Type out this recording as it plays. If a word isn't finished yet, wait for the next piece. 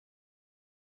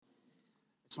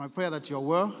It's my prayer that you're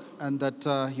well and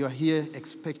that you're here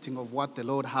expecting of what the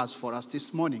Lord has for us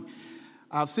this morning.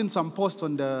 I've seen some posts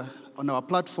on our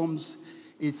platforms.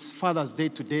 It's Father's Day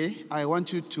today. I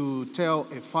want you to tell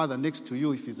a father next to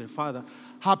you, if he's a father,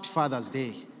 Happy Father's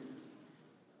Day.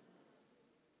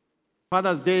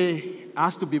 Father's Day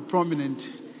has to be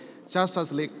prominent, just as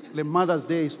the Mother's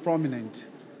Day is prominent.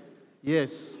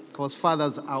 Yes, because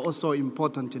fathers are also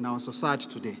important in our society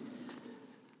today.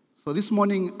 So this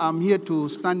morning, I'm here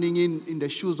standing in the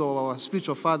shoes of our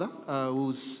spiritual father,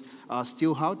 who's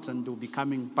still out and will be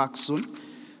coming back soon.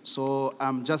 So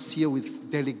I'm just here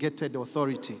with delegated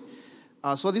authority.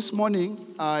 So this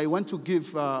morning, I want to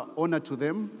give honor to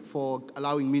them for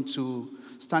allowing me to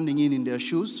standing in their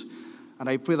shoes. And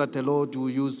I pray that the Lord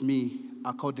will use me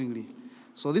accordingly.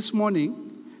 So this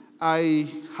morning, I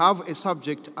have a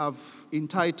subject I've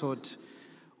entitled,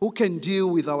 Who Can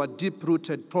Deal with Our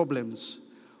Deep-Rooted Problems?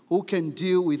 Who can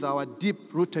deal with our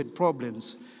deep-rooted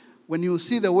problems? When you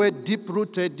see the word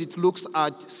deep-rooted, it looks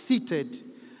at seated,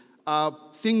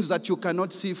 things that you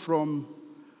cannot see from,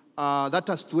 that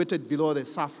are situated below the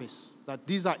surface. That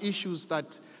these are issues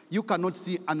that you cannot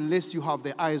see unless you have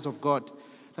the eyes of God.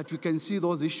 That you can see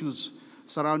those issues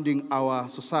surrounding our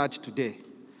society today.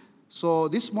 So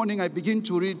this morning I begin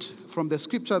to read from the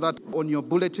scripture that on your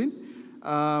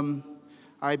bulletin.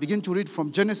 I begin to read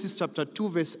from Genesis chapter 2,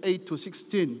 verse 8 to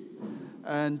 16.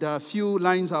 And a few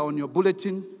lines are on your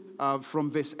bulletin. From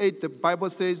verse 8, the Bible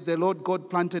says, The Lord God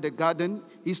planted a garden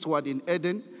eastward in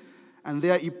Eden, and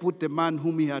there he put the man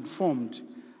whom he had formed.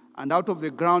 And out of the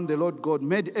ground the Lord God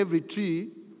made every tree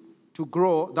to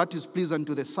grow that is pleasant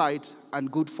to the sight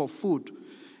and good for food.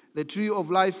 The tree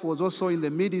of life was also in the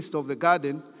midst of the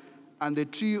garden, and the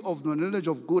tree of the knowledge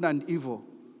of good and evil.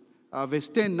 Verse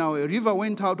 10, Now a river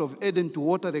went out of Eden to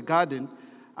water the garden,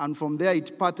 and from there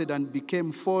it parted and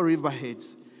became 4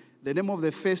 riverheads. The name of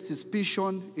the first is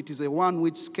Pishon. It is the one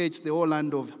which sketched the whole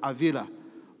land of Havilah,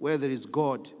 where there is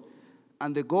God.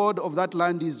 And the God of that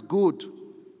land is good.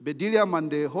 Bdellium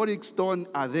and the Horic stone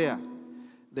are there.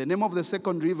 The name of the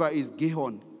second river is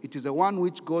Gihon. It is the one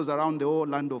which goes around the whole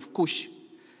land of Cush.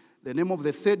 The name of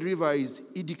the third river is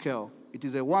Iddekel. It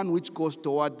is the one which goes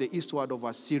toward the eastward of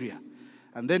Assyria.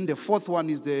 And then the fourth one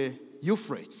is the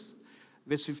Euphrates.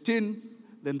 Verse 15,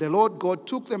 Then the Lord God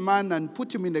took the man and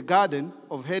put him in the garden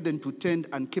of Eden to tend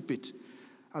and keep it.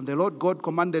 And the Lord God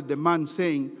commanded the man,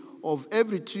 saying, Of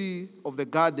every tree of the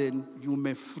garden you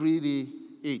may freely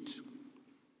eat.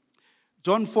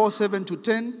 John 4:7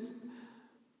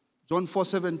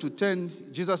 to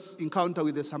 10, Jesus' encounter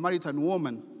with the Samaritan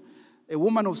woman. A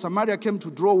woman of Samaria came to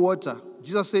draw water.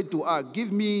 Jesus said to her,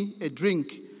 Give me a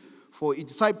drink. For his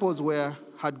disciples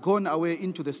had gone away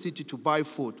into the city to buy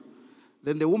food.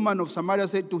 Then the woman of Samaria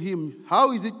said to him,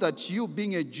 How is it that you,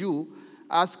 being a Jew,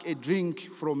 ask a drink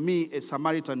from me, a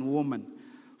Samaritan woman?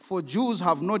 For Jews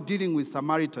have no dealing with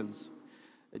Samaritans.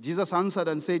 Jesus answered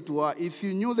and said to her, If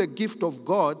you knew the gift of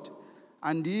God,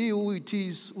 and he who it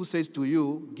is who says to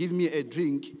you, Give me a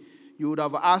drink, you would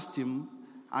have asked him,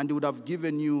 and he would have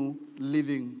given you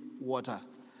living water.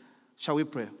 Shall we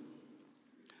pray?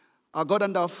 Our God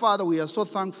and our Father, we are so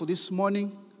thankful this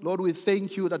morning. Lord, we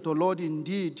thank you that, oh Lord,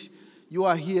 indeed, you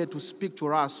are here to speak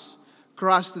to us,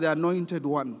 Christ, the Anointed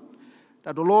One.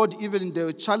 That, oh Lord, even in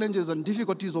the challenges and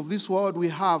difficulties of this world, we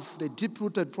have the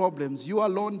deep-rooted problems. You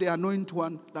alone, the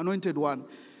Anointed One,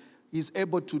 is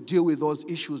able to deal with those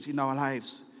issues in our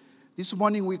lives. This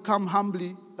morning we come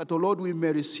humbly that, oh Lord, we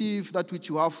may receive that which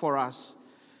you have for us.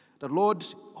 That, Lord,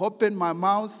 open my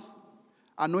mouth,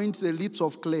 anoint the lips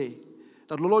of clay.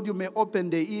 That, Lord, you may open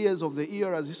the ears of the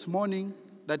hearers this morning,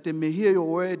 that they may hear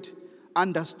your word,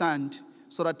 understand,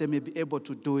 so that they may be able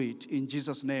to do it in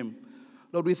Jesus' name.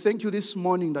 Lord, we thank you this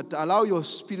morning that allow your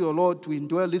Spirit, O Lord, to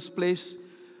indwell this place,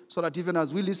 so that even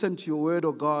as we listen to your word,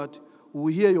 O God, we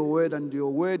will hear your word, and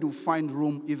your word will find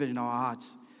room even in our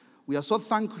hearts. We are so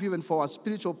thankful even for our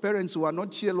spiritual parents who are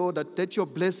not here, Lord, that let your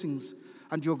blessings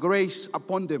and your grace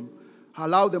upon them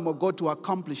allow them, O God, to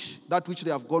accomplish that which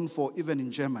they have gone for, even in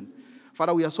German.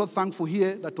 Father, we are so thankful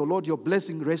here that, O Lord, your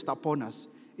blessing rest upon us.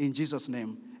 In Jesus'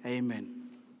 name, amen.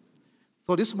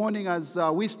 So this morning as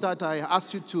we start, I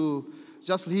ask you to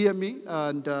just hear me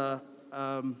and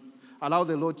allow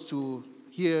the Lord to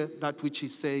hear that which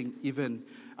he's saying even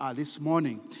this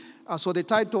morning. So the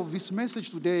title of this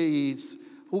message today is,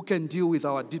 Who Can Deal with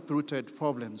Our Deep-Rooted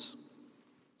Problems?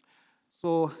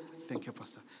 So, thank you,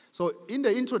 Pastor. So in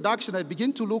the introduction, I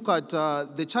begin to look at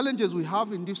the challenges we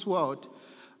have in this world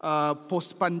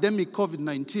post-pandemic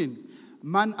COVID-19.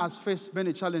 Man has faced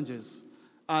many challenges.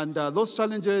 And those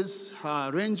challenges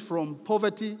range from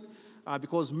poverty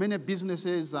because many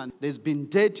businesses, and there's been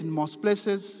debt in most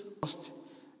places,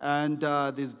 and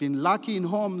there's been lack in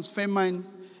homes, famine,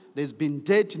 there's been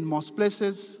debt in most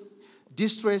places,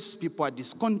 distress, people are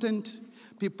discontent,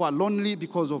 people are lonely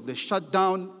because of the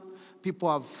shutdown,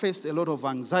 people have faced a lot of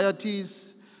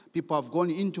anxieties, people have gone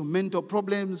into mental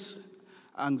problems,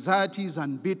 anxieties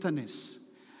and bitterness.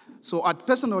 So at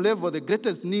personal level, the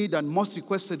greatest need and most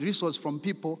requested resource from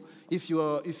people, if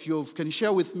you can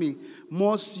share with me,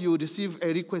 most you receive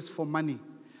a request for money.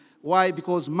 Why?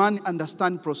 Because man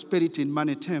understands prosperity in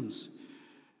money terms.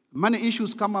 Money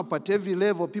issues come up at every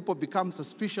level. People become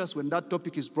suspicious when that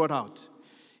topic is brought out.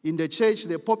 In the church,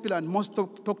 the popular and most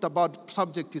talked about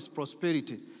subject is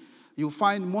prosperity. You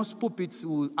find most pulpits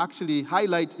will actually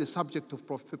highlight the subject of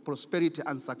prosperity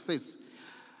and success.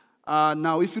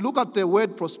 Now, if you look at the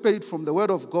word prosperity from the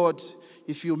word of God,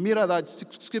 if you mirror that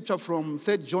scripture from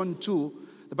 3 John 2,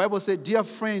 the Bible says, "Dear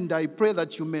friend, I pray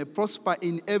that you may prosper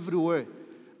in every way."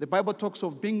 The Bible talks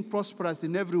of being prosperous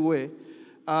in every way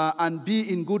and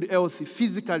be in good health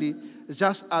physically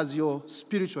just as you're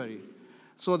spiritually.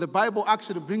 So the Bible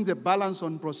actually brings a balance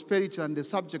on prosperity and the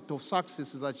subject of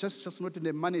success, that just not in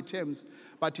the money terms,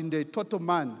 but in the total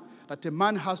man, that a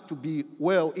man has to be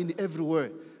well in every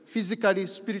way, physically,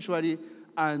 spiritually,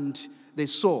 and the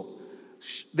soul.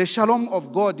 The shalom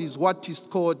of God is what is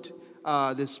called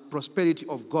this prosperity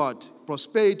of God.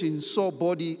 Prosperity in soul,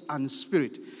 body, and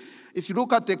spirit. If you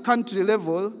look at the country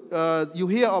level, you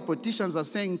hear our politicians are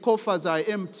saying coffers are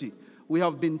empty. We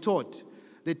have been taught.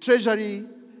 The treasury,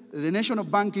 the National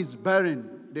Bank is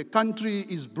barren. The country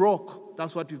is broke.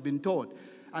 That's what we've been taught.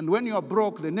 And when you are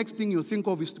broke, the next thing you think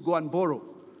of is to go and borrow.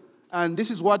 And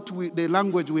this is the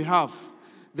language we have.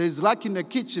 There is lack in the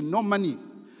kitchen, no money.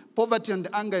 Poverty and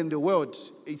anger in the world,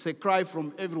 it's a cry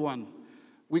from everyone.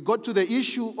 We got to the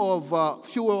issue of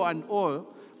fuel and oil.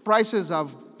 Prices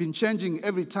have been changing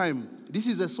every time. This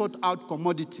is a sought-out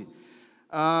commodity.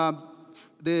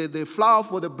 The flour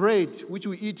for the bread, which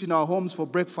we eat in our homes for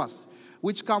breakfast,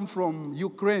 which come from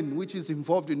Ukraine, which is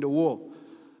involved in the war.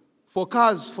 For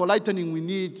cars, for lightening, we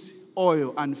need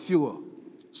oil and fuel.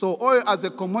 So oil as a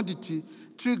commodity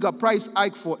trigger price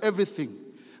hike for everything.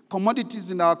 Commodities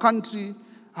in our country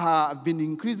have been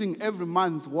increasing every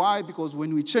month. Why? Because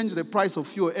when we change the price of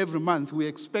fuel every month, we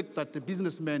expect that the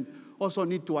businessmen also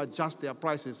need to adjust their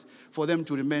prices for them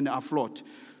to remain afloat.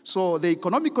 So the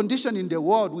economic condition in the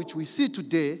world, which we see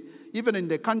today, even in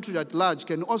the country at large,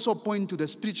 can also point to the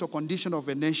spiritual condition of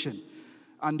a nation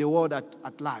and the world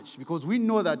at large. Because we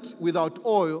know that without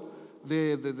oil,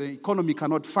 the economy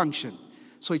cannot function.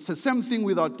 So it's the same thing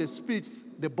without the spirit,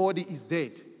 the body is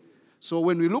dead. So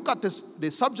when we look at the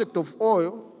subject of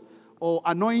oil or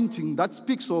anointing, that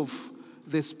speaks of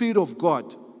the Spirit of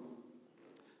God.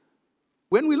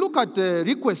 When we look at the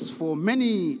requests for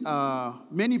many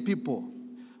people,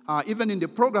 even in the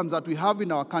programs that we have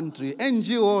in our country,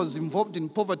 NGOs involved in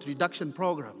poverty reduction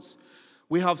programs,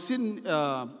 we have seen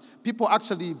people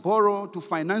actually borrow to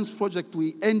finance projects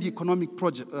to end economic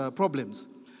problems.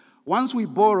 Once we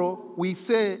borrow, we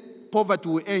say poverty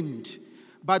will end.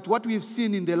 But what we've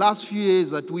seen in the last few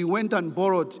years that we went and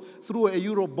borrowed through a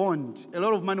euro bond, a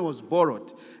lot of money was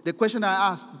borrowed. The question I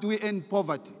asked, did we end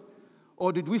poverty?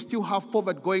 Or did we still have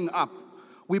poverty going up?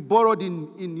 We borrowed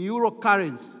in euro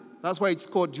currency. That's why it's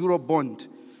called euro bond.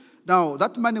 Now,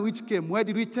 that money which came, where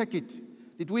did we take it?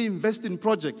 Did we invest in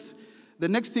projects? The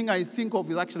next thing I think of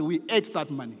is actually we ate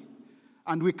that money.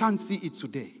 And we can't see it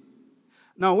today.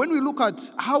 Now, when we look at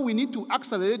how we need to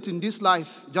accelerate in this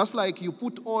life, just like you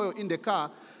put oil in the car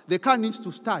needs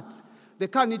to start. The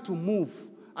car needs to move.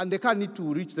 And the car needs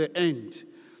to reach the end.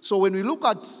 So when we look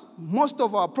at most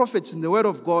of our prophets in the Word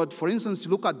of God, for instance,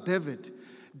 you look at David.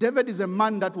 David is a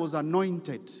man that was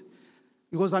anointed.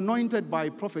 He was anointed by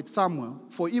Prophet Samuel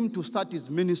for him to start his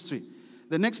ministry.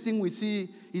 The next thing we see,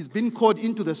 he's been called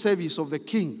into the service of the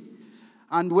king.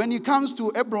 And when he comes to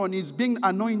Hebron, he's being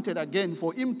anointed again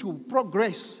for him to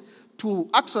progress, to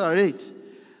accelerate.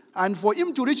 And for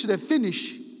him to reach the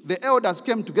finish, the elders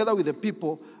came together with the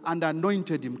people and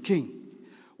anointed him king.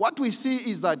 What we see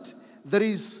is that there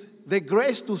is the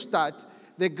grace to start,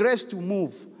 the grace to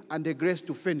move, and the grace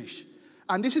to finish.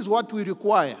 And this is what we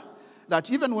require. That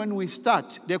even when we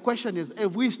start, the question is,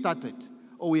 have we started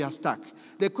or we are stuck?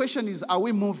 The question is, are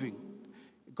we moving?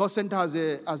 God Center has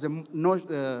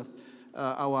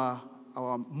our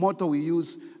motto we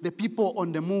use, the people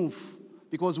on the move,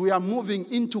 because we are moving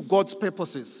into God's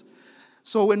purposes.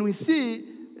 So when we see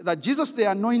that Jesus, the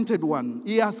anointed one,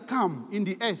 he has come in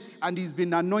the earth and he's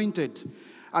been anointed.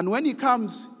 And when he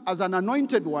comes as an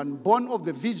anointed one, born of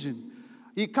the Virgin,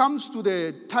 he comes to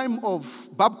the time of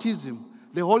baptism.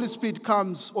 the Holy Spirit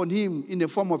comes on him in the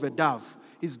form of a dove.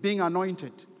 He's being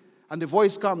anointed. And the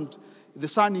voice comes, the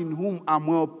Son in whom I'm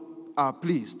well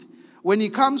pleased. When he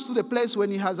comes to the place when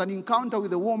he has an encounter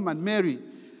with the woman, Mary,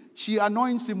 she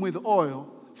anoints him with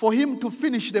oil for him to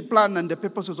finish the plan and the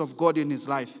purposes of God in his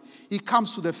life. He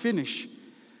comes to the finish.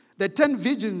 The 10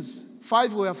 virgins,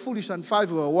 5 were foolish and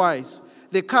 5 were wise.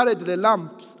 They carried the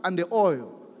lamps and the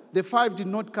oil. The 5 did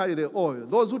not carry the oil.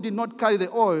 Those who did not carry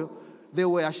the oil, they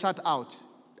were shut out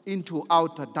into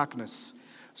outer darkness.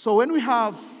 So when we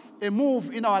have a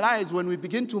move in our lives, when we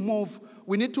begin to move,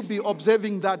 we need to be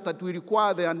observing that we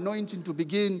require the anointing to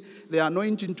begin, the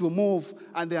anointing to move,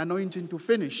 and the anointing to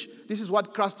finish. This is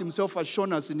what Christ himself has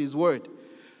shown us in his word.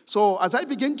 So as I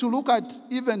begin to look at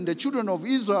even the children of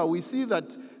Israel, we see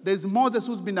that there's Moses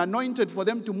who's been anointed for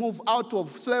them to move out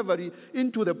of slavery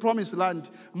into the promised land.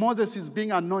 Moses is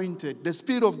being anointed. The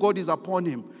Spirit of God is upon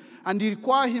him. And he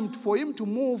required him for him to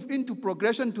move into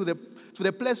progression to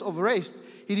the place of rest.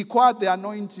 He required the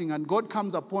anointing, and God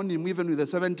comes upon him even with the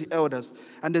 70 elders.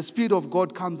 And the Spirit of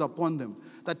God comes upon them,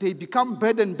 that they become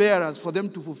burden bearers for them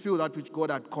to fulfill that which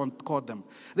God had called them.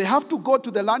 They have to go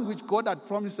to the land which God had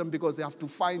promised them because they have to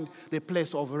find the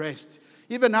place of rest.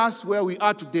 Even us, where we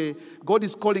are today, God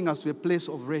is calling us to a place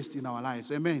of rest in our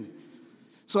lives. Amen.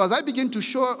 So as I begin to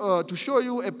show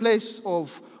you a place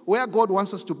of where God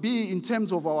wants us to be in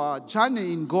terms of our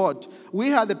journey in God,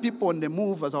 we are the people on the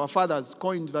move, as our fathers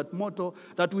coined that motto,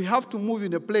 that we have to move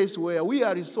in a place where we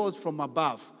are resourced from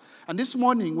above. And this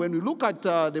morning, when we look at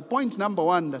the point number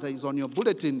 1 that is on your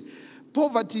bulletin,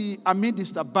 poverty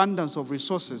amidst abundance of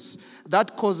resources,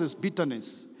 that causes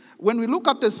bitterness. When we look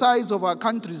at the size of our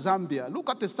country, Zambia, look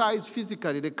at the size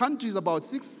physically. The country is about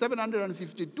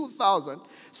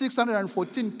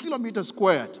 752,614 kilometers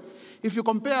squared. If you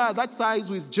compare that size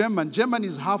with Germany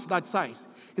is half that size.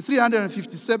 It's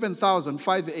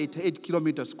 357,588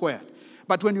 kilometers squared.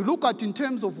 But when you look at in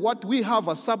terms of what we have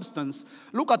as substance,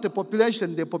 look at the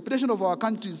population. The population of our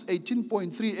country is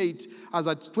 18.38 as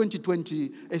at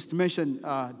 2020 estimation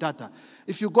data.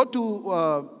 If you go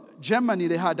to Germany,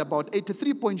 they had about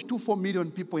 83.24 million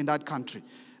people in that country.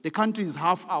 The country is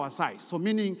half our size, so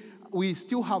meaning we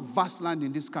still have vast land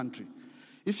in this country.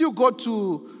 If you go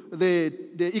to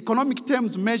the economic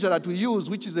terms measure that we use,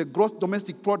 which is a gross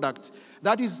domestic product,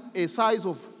 that is a size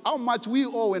of how much we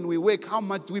owe when we work, how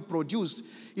much we produce.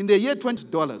 In the year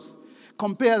 $20,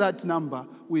 compare that number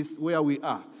with where we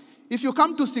are. If you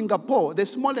come to Singapore, the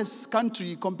smallest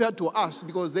country compared to us,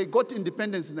 because they got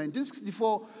independence in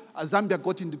 1964, Zambia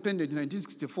got independent in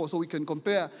 1964, so we can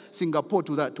compare Singapore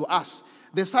to us.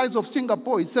 The size of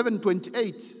Singapore is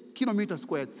 728 kilometers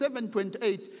square.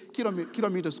 728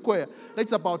 kilometers square.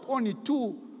 That's about only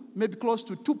 2, maybe close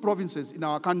to 2 provinces in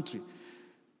our country.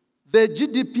 The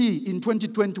GDP in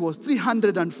 2020 was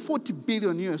 $340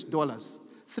 billion US.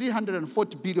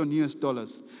 $340 billion US.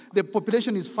 The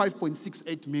population is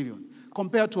 5.68 million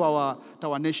compared to our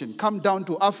nation. Come down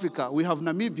to Africa, we have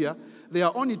Namibia. There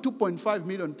are only 2.5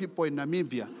 million people in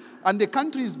Namibia. And the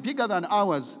country is bigger than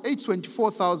ours,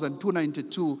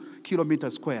 824,292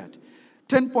 kilometers squared.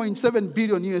 $10.7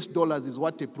 billion US is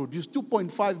what they produce.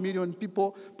 2.5 million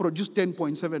people produce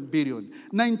 10.7 billion.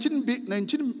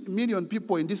 19 million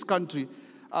people in this country,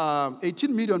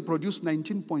 18 million produce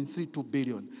 19.32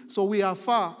 billion. So we are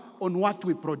far on what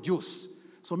we produce.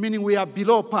 So meaning we are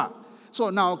below par. So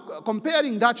now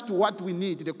comparing that to what we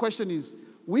need, the question is,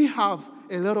 we have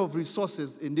a lot of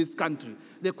resources in this country.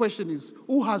 The question is,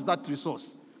 who has that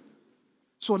resource?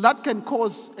 So that can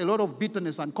cause a lot of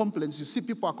bitterness and complaints. You see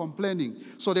people are complaining.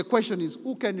 So the question is,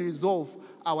 who can resolve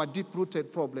our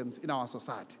deep-rooted problems in our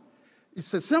society?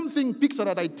 It's the same thing picture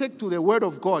that I take to the Word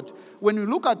of God. When we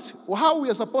look at how we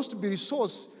are supposed to be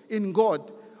resourced in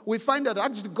God, we find that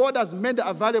actually God has made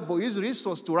available His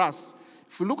resource to us.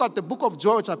 If we look at the book of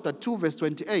Joel chapter 2, verse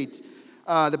 28,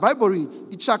 the Bible reads,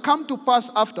 "It shall come to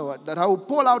pass afterward that I will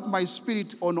pour out my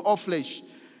spirit on all flesh.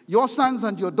 Your sons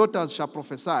and your daughters shall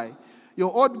prophesy.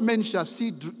 Your old men shall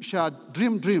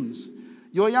dream dreams.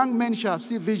 Your young men shall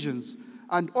see visions.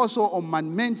 And also on my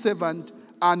maidservant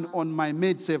and on my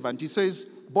maidservant." He says,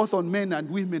 both on men and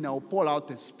women, I will pour out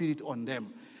the spirit on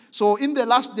them. So in the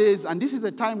last days, and this is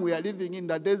the time we are living in,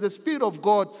 that there's the Spirit of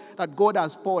God that God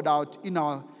has poured out in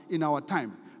our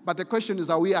time. But the question is,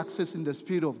 are we accessing the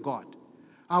Spirit of God?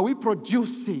 Are we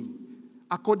producing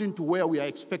according to where we are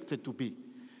expected to be?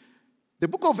 The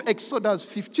book of Exodus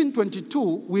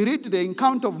 15:22, we read the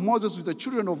encounter of Moses with the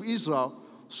children of Israel.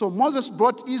 So Moses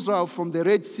brought Israel from the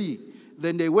Red Sea.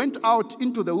 Then they went out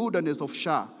into the wilderness of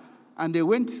Shur. And they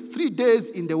went 3 days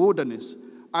in the wilderness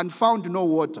and found no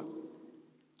water.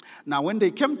 Now, when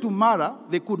they came to Mara,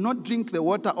 they could not drink the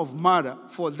water of Mara,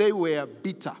 for they were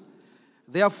bitter.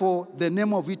 Therefore, the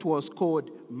name of it was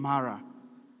called Mara.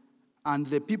 And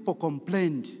the people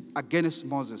complained against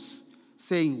Moses,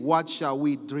 saying, what shall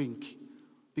we drink?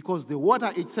 Because the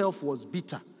water itself was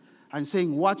bitter, and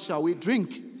saying, what shall we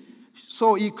drink?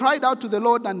 So he cried out to the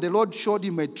Lord, and the Lord showed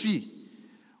him a tree.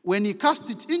 When he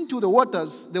cast it into the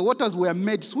waters were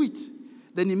made sweet.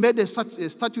 Then he made a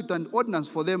statute and ordinance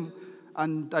for them,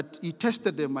 and that he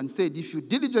tested them and said, if you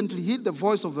diligently heed the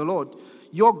voice of the Lord,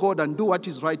 your God, and do what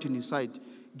is right in his sight,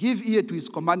 give ear to his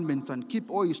commandments and keep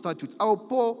all his statutes, I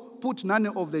will put none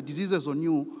of the diseases on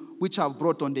you which I have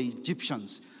brought on the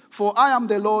Egyptians. For I am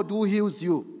the Lord who heals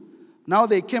you. Now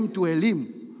they came to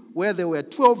Elim, where there were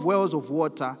 12 wells of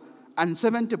water and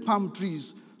 70 palm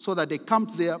trees, so that they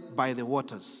camped there by the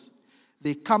waters.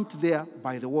 They camped there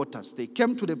by the waters. They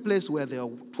came to the place where there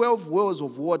were 12 wells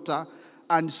of water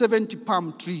and 70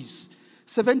 palm trees.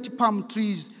 70 palm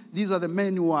trees, these are the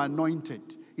men who are anointed.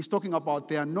 He's talking about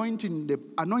the anointing. The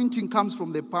anointing comes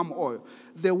from the palm oil.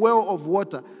 The well of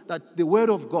water, that the word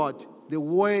of God, the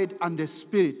word and the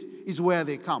spirit is where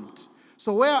they camped.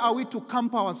 So where are we to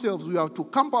camp ourselves? We have to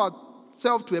camp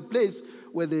ourselves to a place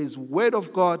where there is word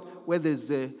of God, where there's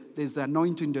the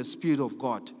anointing, the spirit of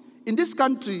God. In this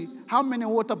country, how many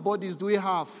water bodies do we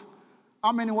have?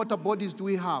 How many water bodies do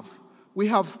we have? We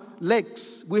have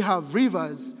lakes, we have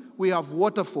rivers, we have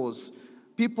waterfalls.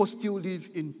 People still live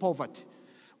in poverty.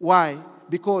 Why?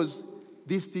 Because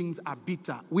these things are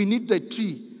bitter. We need the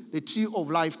tree of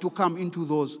life to come into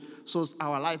those so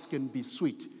our lives can be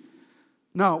sweet.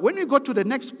 Now, when we go to the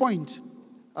next point,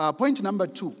 point number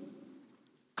 2,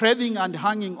 craving and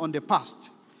hanging on the past.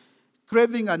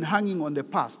 Craving and hanging on the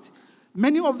past.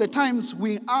 Many of the times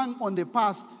we hang on the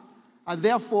past, and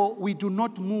therefore we do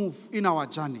not move in our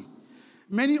journey.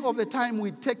 Many of the time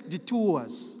we take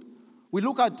detours. We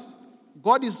look at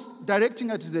God is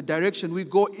directing us in the direction, we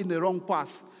go in the wrong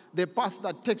path, the path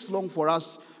that takes long for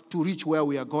us to reach where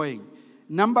we are going.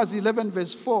 Numbers 11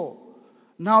 verse 4,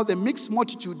 now the mixed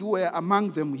multitude who were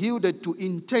among them yielded to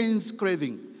intense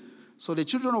craving. So the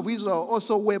children of Israel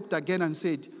also wept again and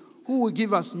said, who will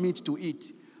give us meat to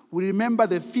eat? We remember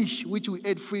the fish which we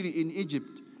ate freely in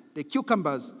Egypt, the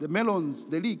cucumbers, the melons,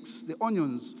 the leeks, the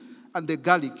onions, and the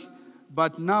garlic.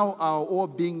 But now our whole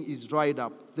being is dried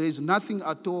up. There is nothing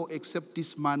at all except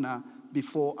this manna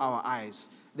before our eyes.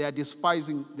 They are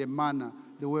despising the manna,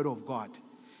 the word of God.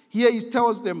 Here he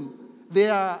tells them they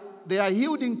are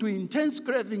yielding to intense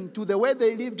craving to the way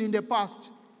they lived in the past.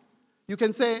 You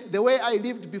can say, the way I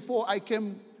lived before I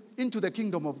came into the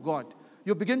kingdom of God.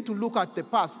 You begin to look at the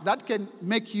past. That can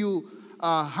make you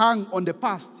hang on the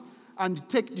past and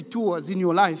take detours in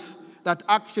your life that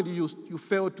actually you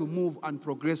fail to move and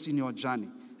progress in your journey.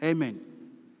 Amen.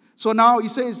 So now he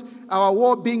says, our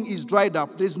whole being is dried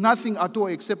up. There is nothing at all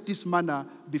except this manna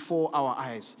before our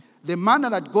eyes. The manna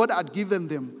that God had given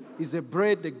them is the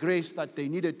bread, the grace that they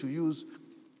needed to use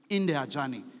in their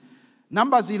journey.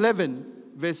 Numbers 11,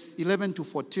 verse 11 to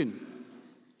 14.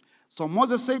 So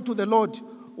Moses said to the Lord,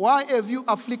 why have you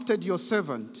afflicted your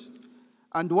servant?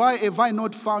 And why have I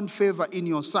not found favor in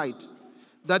your sight,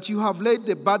 that you have laid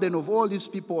the burden of all these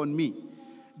people on me?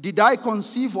 Did I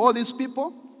conceive all these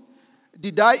people?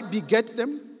 Did I beget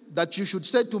them, that you should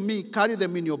say to me, carry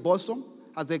them in your bosom,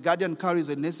 as a guardian carries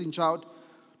a nursing child,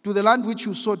 to the land which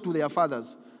you sold to their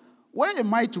fathers? Where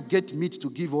am I to get meat to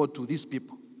give all to these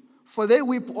people? For they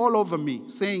weep all over me,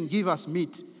 saying, give us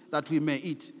meat that we may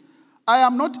eat. I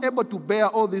am not able to bear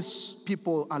all these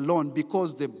people alone,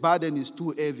 because the burden is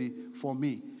too heavy for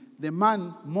me. The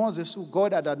man, Moses, who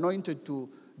God had anointed to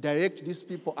direct these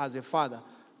people as a father,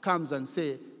 comes and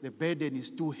says, the burden is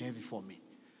too heavy for me.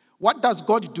 What does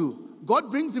God do?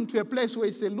 God brings him to a place where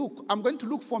he says, look, I'm going to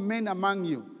look for men among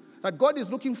you. That God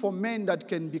is looking for men that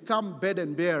can become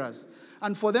burden bearers.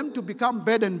 And for them to become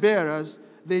burden bearers,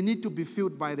 they need to be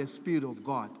filled by the Spirit of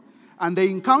God. And the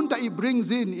encounter he brings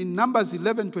in Numbers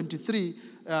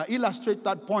 11:23, illustrate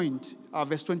that point.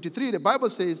 Verse 23, the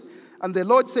Bible says, and the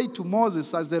Lord said to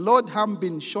Moses, as the Lord ham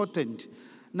been shortened,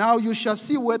 now you shall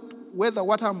see whether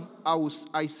what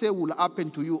I say will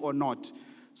happen to you or not.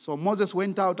 So Moses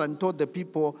went out and told the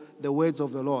people the words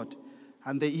of the Lord.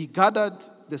 And he gathered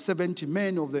the 70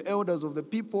 men of the elders of the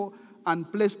people and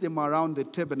placed them around the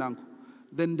tabernacle.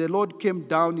 Then the Lord came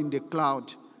down in the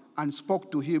cloud and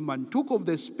spoke to him and took of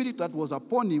the spirit that was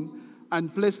upon him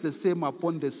and placed the same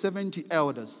upon the 70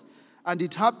 elders. And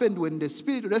it happened when the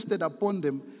spirit rested upon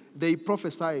them, they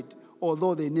prophesied,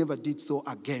 although they never did so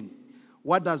again.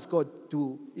 What does God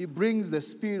do? He brings the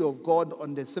Spirit of God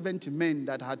on the 70 men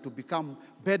that had to become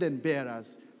burden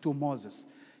bearers to Moses.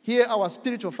 Here, our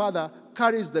spiritual father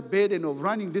carries the burden of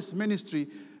running this ministry.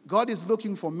 God is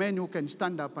looking for men who can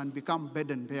stand up and become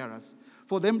burden bearers.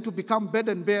 For them to become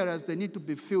burden bearers, they need to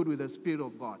be filled with the Spirit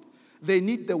of God. They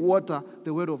need the water,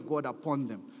 the word of God upon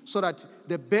them, so that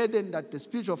the burden that the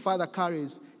spiritual father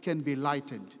carries can be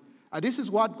lightened. And this is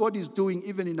what God is doing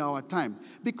even in our time.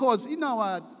 Because in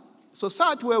our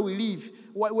society where we live,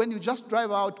 when you just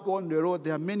drive out, go on the road,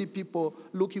 there are many people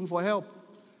looking for help.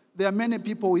 There are many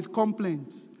people with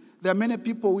complaints. There are many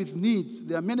people with needs.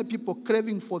 There are many people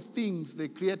craving for things the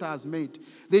Creator has made.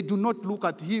 They do not look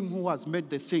at Him who has made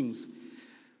the things.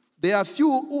 There are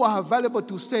few who are available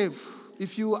to save.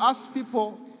 If you ask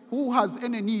people who has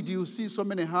any need, you see so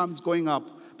many hands going up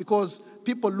because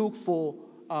people look for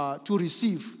to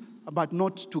receive, but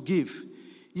not to give.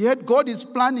 Yet God is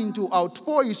planning to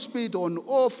outpour His Spirit on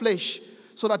all flesh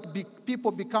so that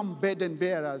people become burden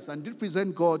bearers and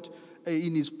represent God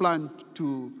in His plan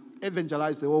to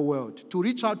evangelize the whole world, to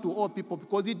reach out to all people,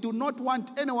 because He do not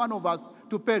want any one of us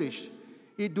to perish.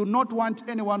 He do not want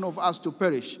any one of us to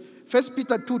perish. 1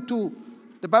 Peter 2:2,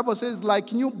 the Bible says,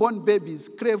 like newborn babies,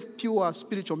 crave pure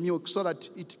spiritual milk so that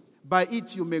by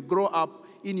it you may grow up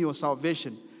in your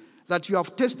salvation, that you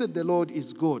have tasted the Lord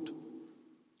is good.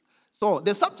 So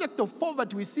the subject of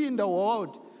poverty we see in the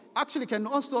world actually can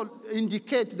also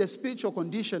indicate the spiritual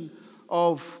condition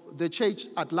of the church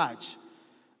at large.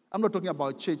 I'm not talking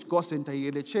about church, God Center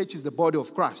here. The church is the body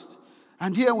of Christ.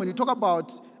 And here when you talk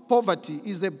about poverty,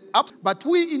 but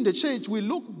we in the church, we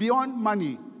look beyond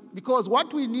money, because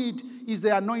what we need is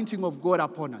the anointing of God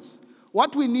upon us.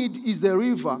 What we need is the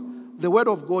river, the word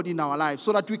of God in our lives,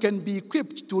 so that we can be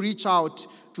equipped to reach out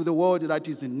to the world that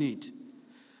is in need.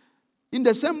 In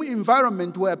the same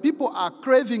environment where people are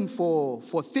craving for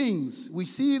things, we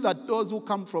see that those who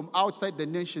come from outside the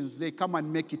nations, they come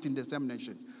and make it in the same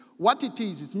nation. What it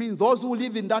means those who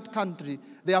live in that country,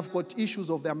 they have got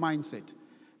issues of their mindset.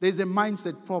 There's a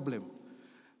mindset problem.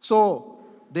 So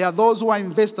there are those who are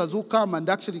investors who come and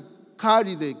actually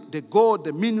carry the gold,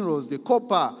 the minerals, the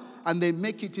copper, and they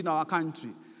make it in our country.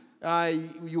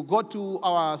 You go to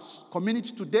our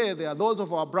community today, there are those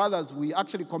of our brothers, we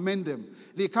actually commend them.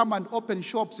 They come and open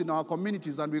shops in our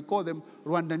communities, and we call them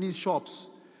Rwandanese shops.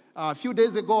 A few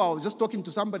days ago, I was just talking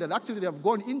to somebody that actually they have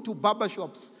gone into barber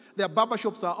shops. Their barber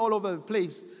shops are all over the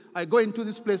place. I go into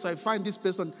this place, I find this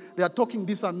person, they are talking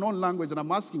this unknown language, and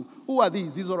I'm asking, who are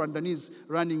these? These are Rwandanese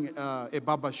running a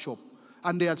barber shop.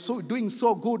 And they are doing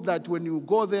so good that when you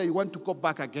go there, you want to go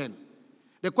back again.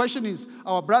 The question is,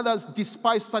 our brothers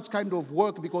despise such kind of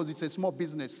work because it's a small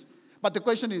business. But the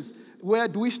question is, where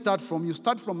do we start from? You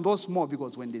start from those small,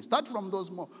 because when they start from those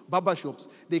small barber shops,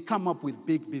 they come up with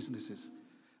big businesses.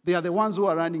 They are the ones who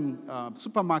are running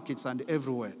supermarkets and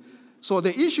everywhere. So the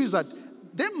issue is that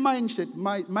their mindset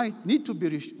might need to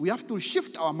be, we have to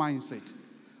shift our mindset.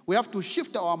 We have to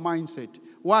shift our mindset.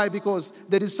 Why? Because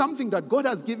there is something that God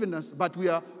has given us, but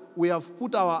we have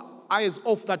put our eyes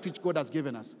off that which God has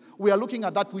given us. We are looking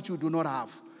at that which we do not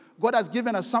have. God has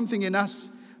given us something in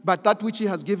us, but that which He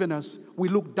has given us, we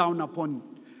look down upon.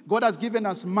 God has given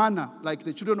us manna, like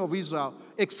the children of Israel.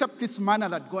 Accept this manna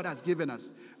that God has given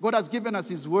us. God has given us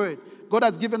His word. God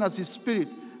has given us His Spirit.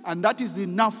 And that is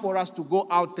enough for us to go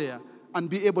out there and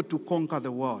be able to conquer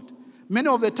the world. Many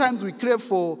of the times we crave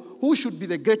for who should be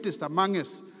the greatest among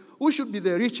us, who should be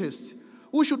the richest,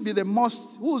 who's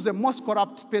the most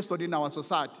corrupt person in our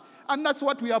society. And that's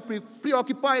what we are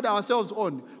preoccupied ourselves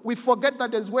on. We forget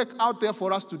that there's work out there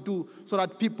for us to do so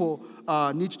that people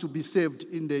need to be saved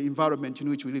in the environment in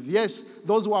which we live. Yes,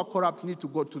 those who are corrupt need to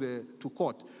go to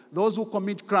court. Those who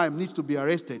commit crime need to be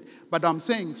arrested. But I'm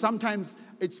saying sometimes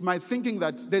it's my thinking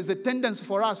that there's a tendency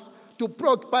for us to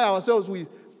preoccupy ourselves with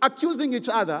accusing each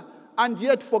other and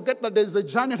yet forget that there's a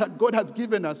journey that God has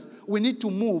given us. We need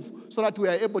to move so that we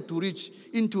are able to reach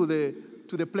into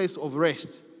the place of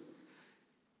rest.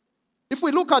 If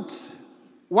we look at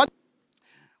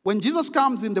when Jesus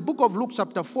comes in the book of Luke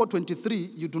chapter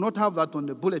 4:23, you do not have that on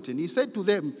the bulletin. He said to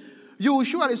them, you will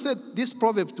surely say this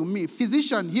proverb to me,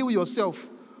 physician, heal yourself.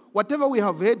 Whatever we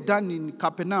have heard done in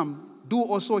Capernaum, do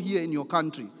also here in your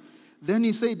country. Then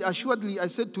he said, assuredly, I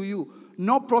said to you,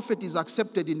 no prophet is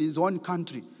accepted in his own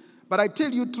country. But I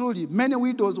tell you truly, many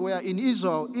widows were in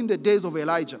Israel in the days of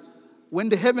Elijah, when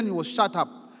the heaven was shut up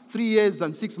 3 years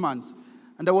and 6 months.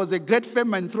 And there was a great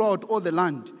famine throughout all the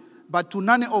land. But to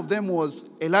none of them was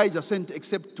Elijah sent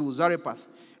except to Zarephath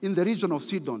in the region of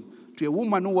Sidon, to a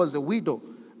woman who was a widow.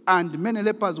 And many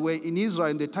lepers were in Israel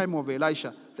in the time of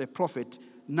Elisha, the prophet.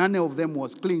 None of them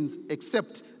was cleansed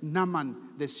except Naaman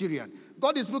the Syrian.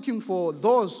 God is looking for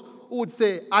those who would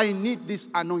say, I need this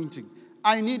anointing.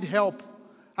 I need help.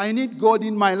 I need God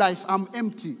in my life. I'm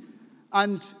empty.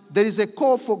 And there is a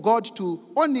call for God to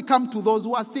only come to those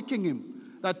who are seeking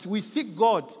him. That we seek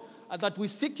God, that we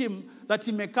seek him, that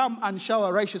he may come and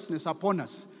shower righteousness upon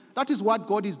us. That is what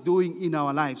God is doing in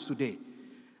our lives today.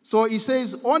 So he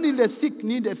says, only the sick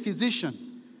need a physician.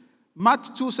 Mark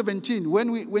 2:17,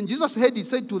 when Jesus heard, he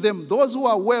said to them, those who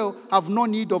are well have no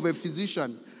need of a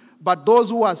physician, but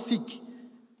those who are sick.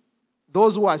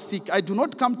 I do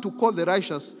not come to call the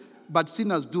righteous, but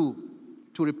sinners do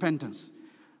to repentance.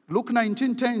 Luke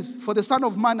 19:10, for the Son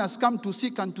of Man has come to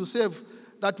seek and to save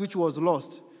that which was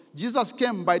lost. Jesus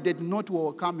came, but they did not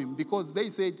welcome him because they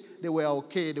said they were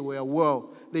okay, they were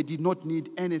well. They did not need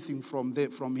anything from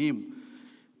him.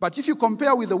 But if you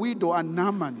compare with the widow and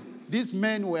Naaman, these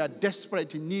men were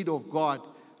desperate in need of God,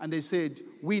 and they said,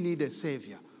 we need a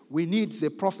savior. We need the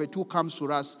prophet who comes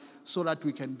to us so that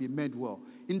we can be made well.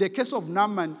 In the case of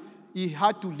Naaman, he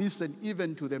had to listen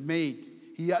even to the maid.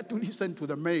 He had to listen to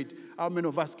the maid. How many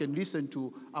of us can listen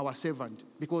to our servant?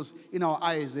 Because in our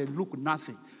eyes, they look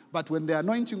nothing. But when the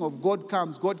anointing of God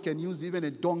comes, God can use even a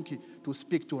donkey to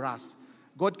speak to us.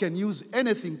 God can use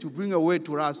anything to bring a word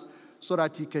to us so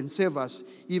that he can save us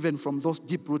even from those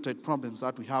deep-rooted problems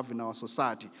that we have in our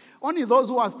society. Only those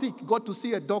who are sick got to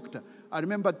see a doctor. I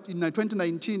remember in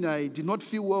 2019, I did not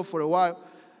feel well for a while,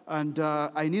 and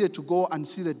I needed to go and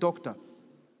see the doctor.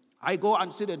 I go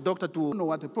and see the doctor to know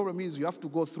what the problem is. You have to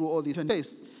go through all these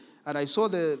tests. And I saw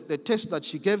the test that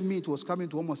she gave me. It was coming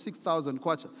to almost 6,000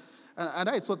 kwacha. And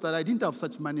I thought that I didn't have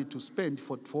such money to spend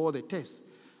for all the tests.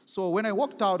 So when I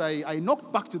walked out, I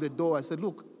knocked back to the door. I said,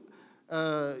 look,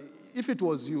 if it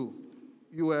was you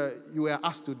were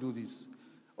asked to do this.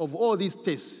 Of all these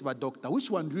tests, but doctor,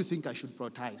 which one do you think I should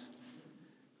prioritize?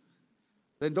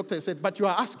 Then doctor said, but you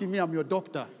are asking me, I'm your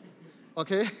doctor.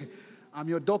 Okay? I'm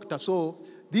your doctor, so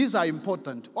these are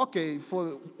important. Okay,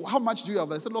 for how much do you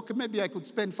have? I said, okay, maybe I could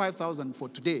spend 5,000 for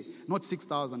today, not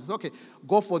 6,000. I said, okay,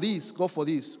 go for this.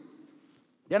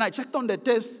 Then I checked on the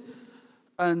test,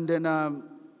 and then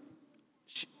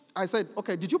I said,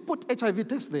 okay, did you put HIV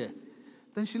test there?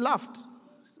 Then she laughed.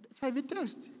 She said, HIV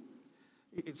test?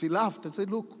 She laughed and said,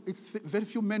 look, it's very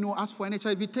few men who ask for an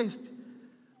HIV test.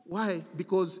 Why?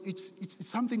 Because it's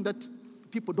something that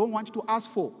people don't want to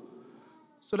ask for.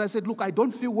 So I said, look, I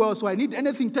don't feel well, so I need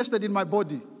anything tested in my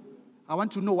body. I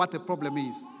want to know what the problem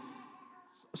is.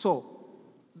 So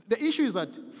the issue is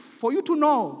that for you to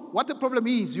know what the problem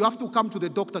is, you have to come to the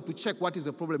doctor to check what is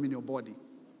the problem in your body.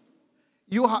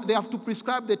 They have to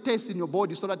prescribe the test in your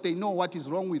body so that they know what is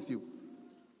wrong with you.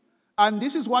 And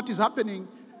this is what is happening.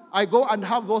 I go and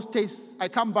have those tests. I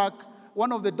come back.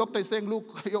 One of the doctors is saying,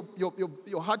 look,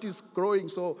 your heart is growing,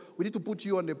 so we need to put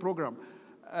you on the program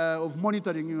of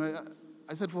monitoring you.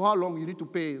 I said, for how long? You need to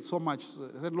pay so much.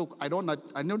 I said, look, I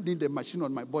don't need a machine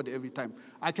on my body every time.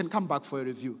 I can come back for a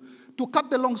review. To cut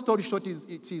the long story short,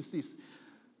 it is this.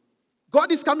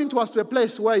 God is coming to us to a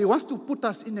place where he wants to put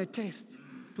us in a test,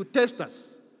 to test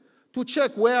us, to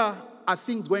check where are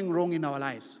things going wrong in our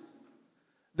lives.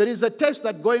 There is a test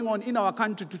that's going on in our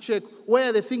country to check where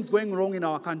are the things going wrong in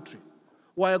our country.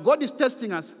 While God is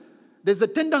testing us, there's a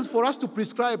tendency for us to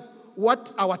prescribe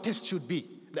what our test should be,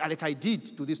 like I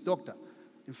did to this doctor.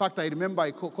 In fact, I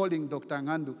remember calling Dr.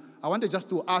 Ngandu. I wanted just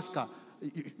to ask her,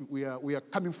 we are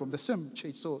coming from the same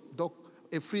church, so doc,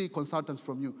 a free consultant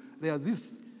from you. There are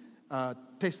these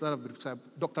tests that have been prescribed.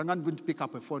 Dr. Ngandu didn't pick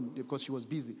up a phone because she was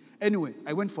busy. Anyway,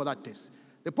 I went for that test.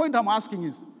 The point I'm asking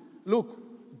is,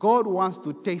 look, God wants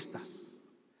to test us.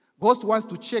 God wants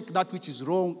to check that which is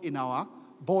wrong in our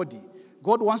body.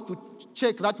 God wants to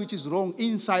check that which is wrong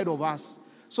inside of us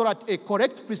so that a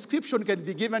correct prescription can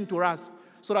be given to us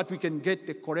so that we can get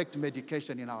the correct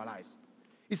medication in our lives.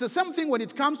 It's the same thing when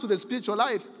it comes to the spiritual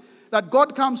life, that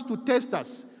God comes to test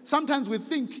us. Sometimes we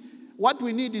think what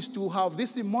we need is to have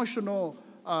this emotional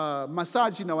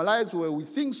massage in our lives where we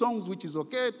sing songs, which is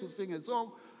okay to sing a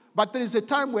song, but there is a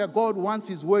time where God wants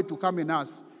his word to come in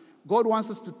us. God wants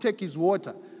us to take his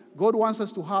water. God wants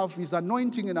us to have his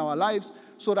anointing in our lives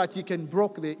so that he can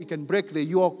break the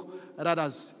yoke that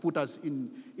has put us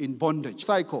in bondage.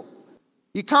 Cycle.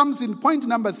 He comes in point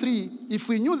number 3. If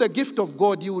we knew the gift of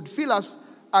God, he would fill us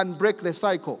and break the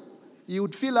cycle. He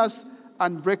would fill us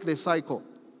and break the cycle.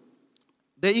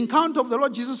 The encounter of the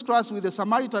Lord Jesus Christ with the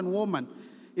Samaritan woman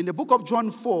in the book of John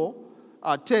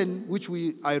 4:10, which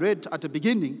I read at the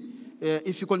beginning.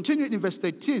 If you continue in verse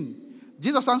 13,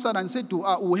 Jesus answered and said to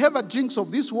her, whoever drinks of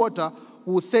this water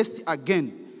will thirst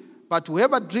again. But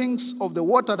whoever drinks of the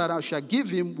water that I shall give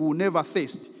him will never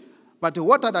thirst. But the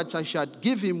water that I shall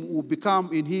give him will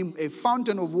become in him a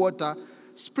fountain of water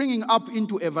springing up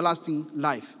into everlasting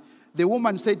life. The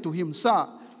woman said to him, Sir,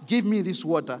 give me this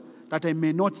water that I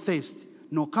may not thirst,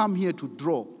 nor come here to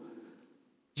draw.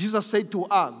 Jesus said to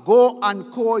her, go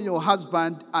and call your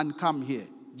husband and come here.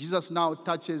 Jesus now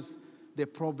touches the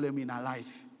problem in her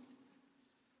life.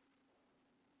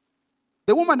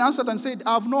 The woman answered and said,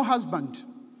 I have no husband.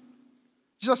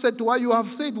 Jesus said to her, you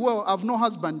have said, well, I have no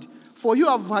husband, for you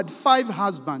have had 5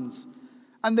 husbands,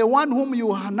 and the one whom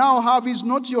you now have is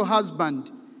not your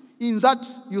husband. In that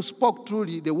you spoke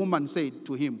truly, the woman said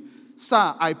to him,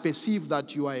 Sir, I perceive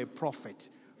that you are a prophet.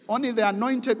 Only the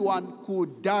anointed one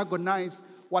could diagnose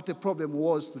what the problem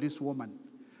was to this woman.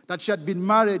 That she had been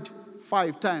married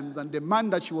 5 times, and the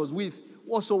man that she was with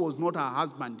also was not her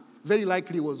husband. Very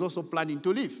likely was also planning to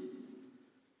leave.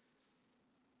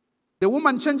 The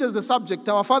woman changes the subject.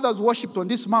 Our fathers worshipped on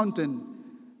this mountain.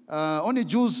 Only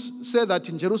Jews say that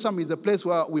in Jerusalem is a place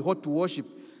where we ought to worship.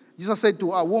 Jesus said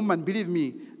to a woman, believe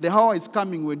me, the hour is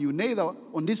coming when you neither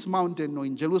on this mountain nor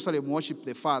in Jerusalem worship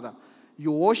the Father.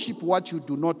 You worship what you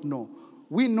do not know.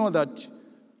 We know that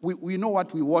we know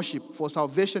what we worship, for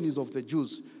salvation is of the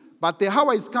Jews. But the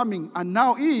hour is coming, and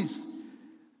now is,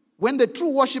 when the true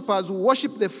worshippers will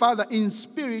worship the Father in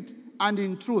spirit and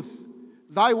in truth.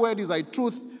 Thy word is thy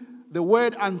truth. The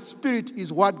word and spirit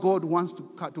is what God wants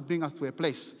to bring us to a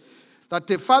place. That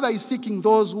the Father is seeking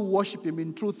those who worship him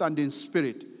in truth and in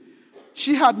spirit.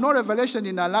 She had no revelation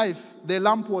in her life. The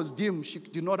lamp was dim. She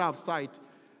did not have sight.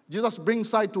 Jesus brings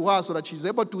sight to her so that she's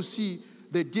able to see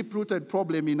the deep-rooted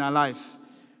problem in her life.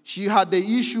 She had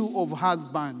the issue of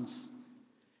husbands.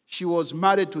 She was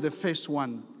married to the first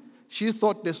one. She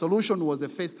thought the solution was the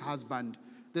first husband.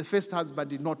 The first husband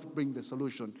did not bring the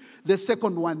solution. The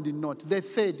second one did not. The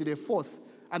third, the fourth,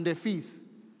 and the fifth.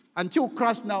 Until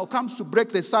Christ now comes to break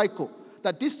the cycle.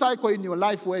 That this cycle in your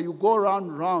life where you go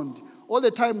round, all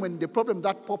the time when the problem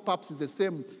that pops up is the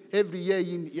same, every year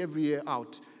in, every year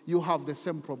out, you have the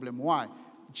same problem. Why?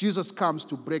 Jesus comes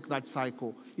to break that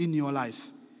cycle in your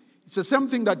life. It's the same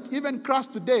thing that even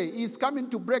Christ today is coming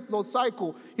to break those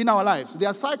cycles in our lives. There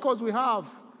are cycles we have.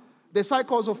 The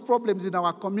cycles of problems in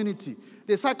our community.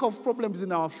 The cycle of problems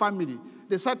in our family.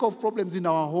 The cycle of problems in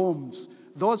our homes.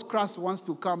 Those Christ wants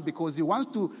to come because he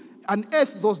wants to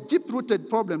unearth those deep-rooted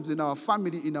problems in our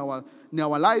family, in our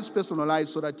lives, personal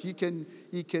lives, so that he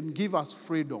can give us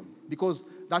freedom. Because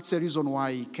that's the reason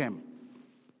why he came.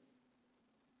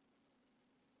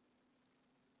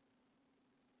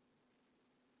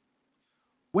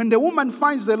 When the woman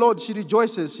finds the Lord, she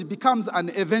rejoices. She becomes an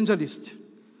evangelist.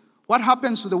 What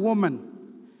happens to the woman?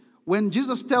 When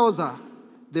Jesus tells her,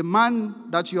 the man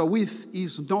that you are with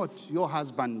is not your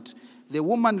husband. The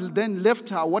woman then left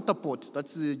her water pot,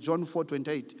 that's John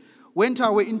 4:28, went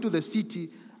away into the city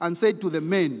and said to the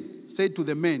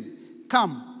men,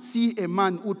 come, see a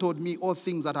man who told me all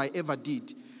things that I ever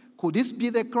did. Could this be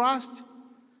the Christ?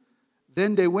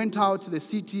 Then they went out to the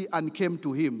city and came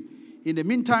to him. In the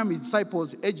meantime, his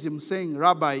disciples urged him, saying,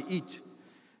 Rabbi, eat.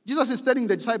 Jesus is telling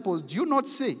the disciples, do you not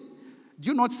say,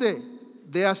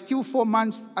 there are still 4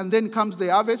 months, and then comes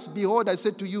the harvest? Behold, I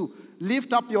said to you,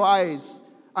 lift up your eyes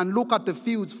and look at the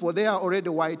fields, for they are already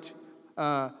white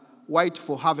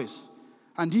for harvest.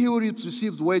 And he who reaps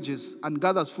receives wages and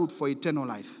gathers fruit for eternal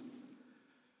life.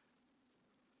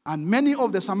 And many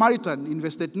of the Samaritans, in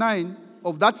verse 9,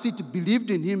 of that city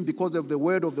believed in him because of the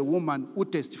word of the woman who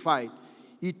testified.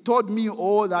 He told me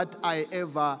all that I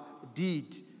ever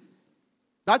did.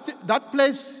 That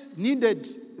place needed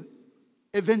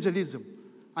evangelism.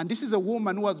 And this is a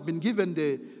woman who has been given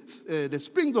the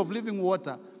springs of living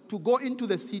water to go into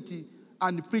the city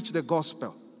and preach the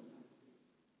gospel.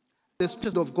 The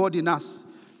Spirit of God in us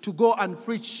to go and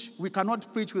preach. We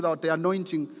cannot preach without the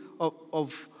anointing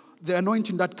of the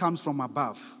anointing that comes from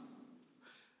above.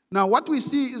 Now what we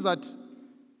see is that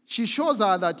she shows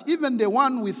her that even the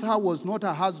one with her was not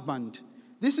her husband.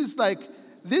 This is like,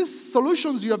 these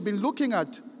solutions you have been looking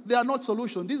at, they are not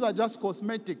solutions. These are just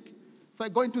cosmetic. It's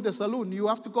like going to the saloon. You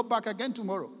have to go back again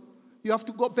tomorrow. You have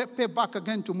to go pay back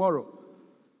again tomorrow.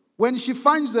 When she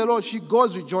finds the Lord, she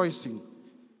goes rejoicing.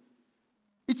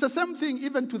 It's the same thing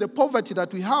even to the poverty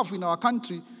that we have in our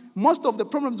country. Most of the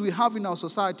problems we have in our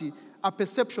society are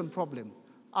perception problems,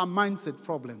 are mindset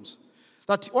problems.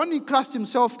 That only Christ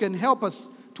himself can help us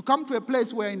to come to a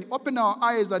place where we open our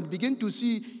eyes and begin to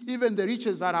see even the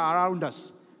riches that are around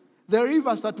us. The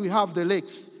rivers that we have, the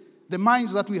lakes, the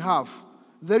mines that we have,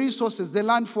 the resources, the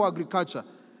land for agriculture.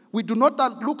 We do not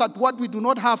look at what we do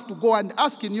not have to go and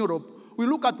ask in Europe. We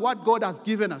look at what God has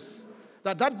given us.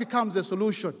 That becomes a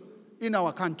solution in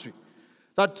our country.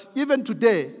 That even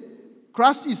today,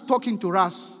 Christ is talking to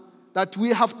us that we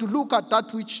have to look at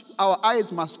that which our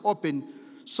eyes must open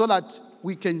so that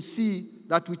we can see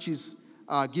that which is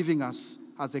giving us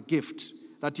as a gift.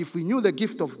 That if we knew the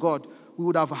gift of God, we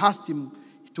would have asked him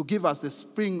to give us the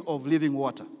spring of living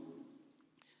water.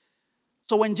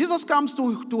 So when Jesus comes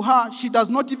to her, she does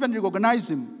not even recognize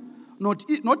him,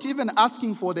 not even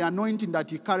asking for the anointing that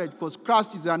he carried, because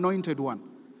Christ is the anointed one.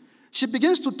 She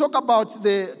begins to talk about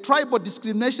the tribal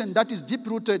discrimination that is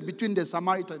deep-rooted between the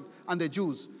Samaritan and the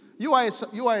Jews. You are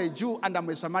a Jew and I'm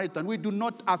a Samaritan. We do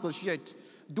not associate.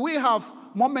 Do we have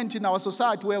moments in our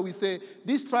society where we say,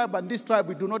 this tribe and this tribe,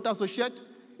 we do not associate?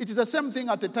 It is the same thing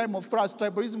at the time of Christ.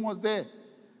 Tribalism was there.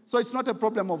 So it's not a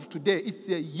problem of today. It's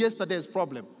yesterday's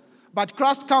problem. But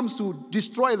Christ comes to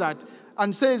destroy that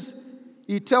and says,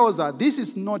 he tells her, this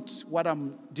is not what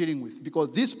I'm dealing with,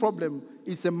 because this problem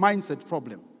is a mindset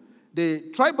problem.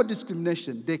 The tribal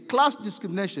discrimination, the class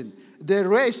discrimination, the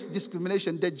race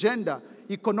discrimination, the gender,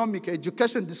 economic,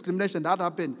 education discrimination that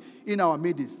happened in our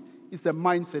midst is a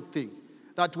mindset thing.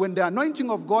 That when the anointing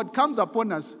of God comes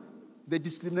upon us, the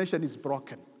discrimination is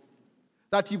broken.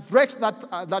 That he breaks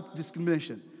that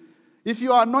discrimination. If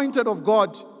you are anointed of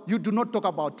God, you do not talk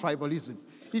about tribalism.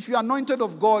 If you are anointed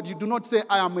of God, you do not say,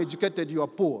 I am educated, you are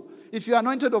poor. If you are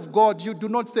anointed of God, you do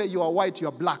not say you are white, you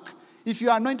are black. If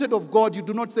you are anointed of God, you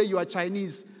do not say you are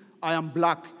Chinese, I am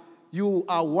black. You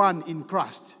are one in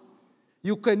Christ.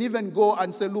 You can even go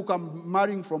and say, look, I'm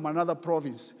marrying from another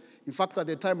province. In fact, at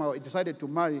the time I decided to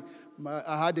marry,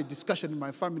 I had a discussion in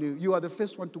my family. You are the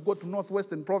first one to go to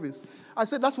Northwestern Province. I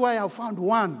said, that's why I found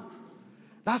one.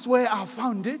 That's where I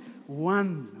found it.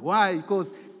 One. Why?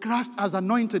 Because Christ has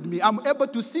anointed me. I'm able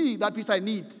to see that which I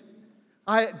need.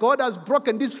 God has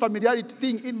broken this familiarity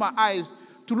thing in my eyes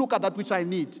to look at that which I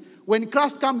need. When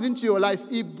Christ comes into your life,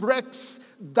 he breaks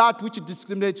that which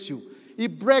discriminates you. He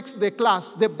breaks the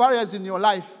class, the barriers in your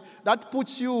life that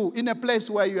puts you in a place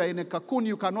where you are in a cocoon.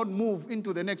 You cannot move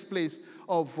into the next place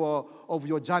of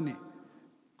your journey.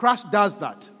 Christ does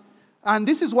that. And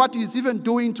this is what he's even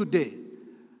doing today.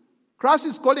 Christ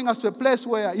is calling us to a place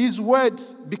where his word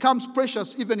becomes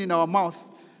precious even in our mouth.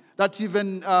 That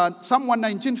even Psalm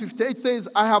 119:58 says,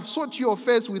 I have sought your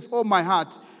face with all my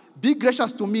heart. Be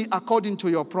gracious to me according to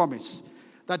your promise.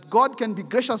 That God can be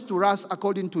gracious to us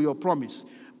according to your promise.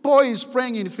 Paul is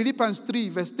praying in Philippians 3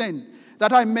 verse 10,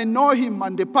 that I may know him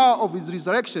and the power of his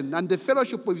resurrection and the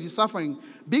fellowship of his suffering,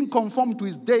 being conformed to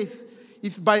his death,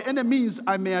 if by any means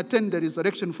I may attain the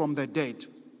resurrection from the dead.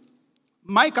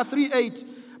 Micah 3:8,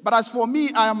 but as for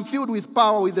me, I am filled with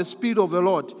power with the Spirit of the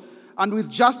Lord, and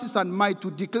with justice and might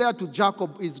to declare to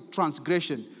Jacob his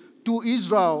transgression, to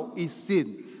Israel his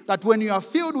sin. That when you are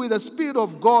filled with the Spirit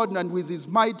of God and with his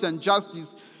might and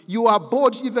justice, you are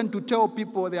bold even to tell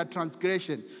people their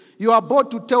transgression. You are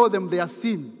bold to tell them their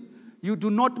sin. You do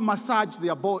not massage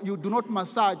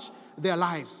their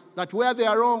lives. That where they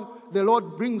are wrong, the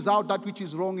Lord brings out that which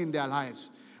is wrong in their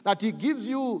lives. That he gives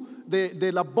you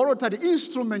the laboratory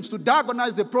instruments to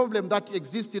diagnose the problem that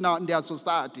exists in their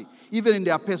society, even in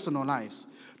their personal lives.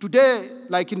 Today,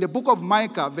 like in the book of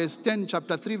Micah, verse 10,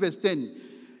 chapter 3, verse 10,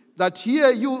 that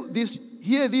hear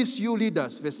this, you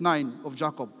leaders, verse 9 of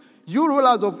Jacob, you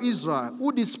rulers of Israel,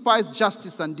 who despise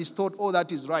justice and distort all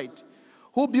that is right,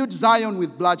 who built Zion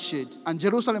with bloodshed and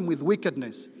Jerusalem with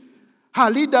wickedness. Her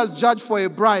leaders judge for a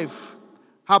bribe,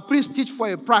 her priests teach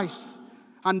for a price,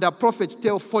 and her prophets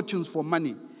tell fortunes for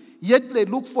money. Yet they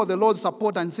look for the Lord's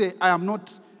support and say,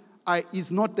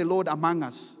 is not the Lord among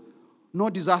us. No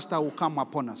disaster will come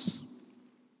upon us.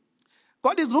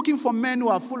 God is looking for men who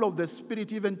are full of the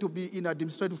Spirit, even to be in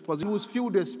administrative position, who is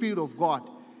filled with the Spirit of God.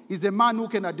 He's a man who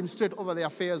can administrate over the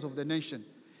affairs of the nation.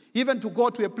 Even to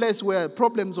go to a place where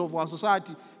problems of our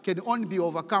society can only be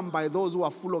overcome by those who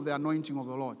are full of the anointing of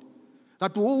the Lord.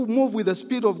 That will move with the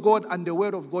Spirit of God and the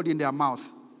Word of God in their mouth.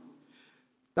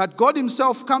 That God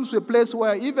himself comes to a place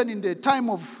where even in the time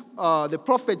of the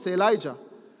prophets Elijah,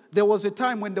 there was a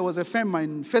time when there was a famine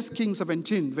in 1 Kings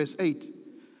 17, verse 8.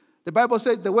 The Bible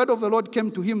says, the word of the Lord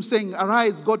came to him, saying,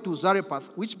 arise, go to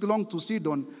Zarephath, which belonged to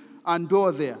Sidon, and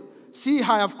dwell there. See,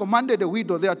 I have commanded a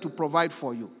widow there to provide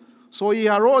for you. So he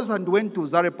arose and went to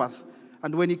Zarephath.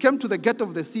 And when he came to the gate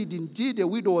of the city, indeed a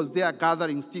widow was there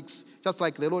gathering sticks, just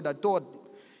like the Lord had told.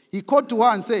 He called to her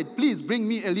and said, please bring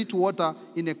me a little water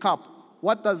in a cup.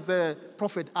 What does the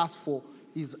prophet ask for?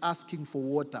 He's asking for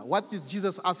water. What is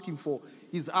Jesus asking for?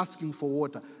 He's asking for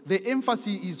water. The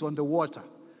emphasis is on the water.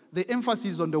 The emphasis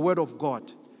is on the word of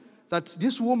God. That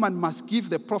this woman must give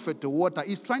the prophet the water.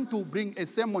 He's trying to bring a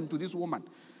sermon to this woman.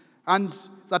 And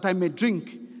that I may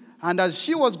drink. And as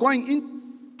she was going in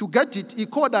to get it, he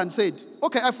called her and said,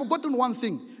 okay, I've forgotten one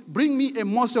thing. Bring me a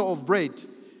morsel of bread.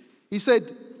 He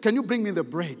said, can you bring me the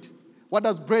bread? What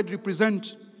does bread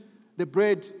represent? The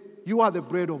bread, you are the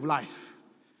bread of life.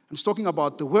 And it's talking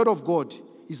about the word of God.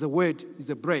 is the word, is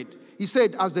the bread. He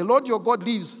said, as the Lord your God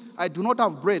lives, I do not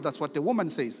have bread. That's what the woman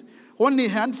says. Only a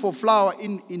handful of flour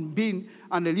in bin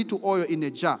and a little oil in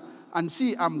a jar. And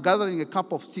see, I'm gathering a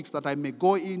cup of sticks that I may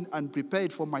go in and prepare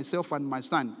it for myself and my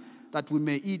son, that we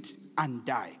may eat and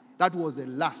die. That was the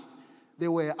last. They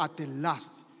were at the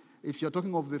last. If you're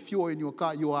talking of the fuel in your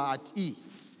car, you are at E.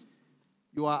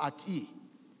 You are at E.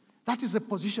 That is the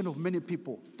position of many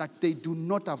people, that they do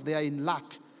not have. They are in lack.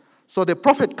 So the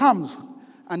prophet comes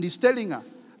and he's telling her,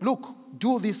 look,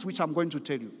 do this which I'm going to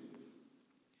tell you.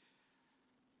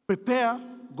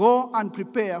 Go and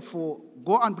prepare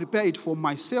it for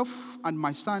myself and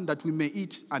my son, that we may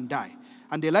eat and die.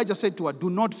 And Elijah said to her, do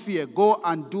not fear, go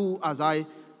and do as I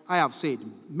have said.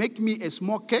 Make me a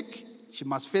small cake. She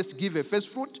must first give a first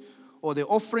fruit, or the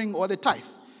offering, or the tithe,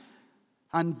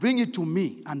 and bring it to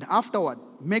me. And afterward,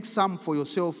 make some for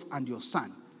yourself and your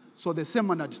son. So the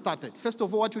sermon had started. First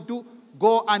of all, what you do,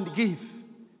 go and give.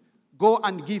 Go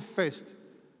and give first.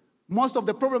 Most of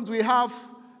the problems we have,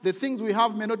 the things we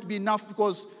have may not be enough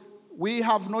because we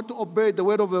have not obeyed the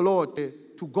word of the Lord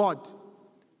to God.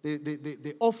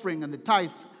 The offering and the tithe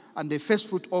and the first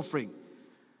fruit offering.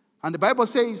 And the Bible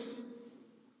says,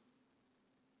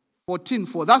 14,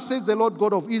 for thus says the Lord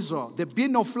God of Israel, the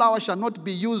bin of flour shall not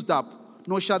be used up,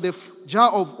 nor shall the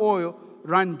jar of oil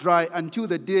run dry until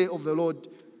the day of the Lord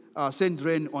send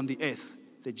rain on the earth.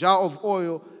 The jar of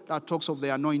oil that talks of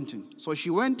the anointing. So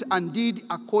she went and did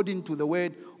according to the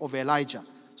word of Elijah.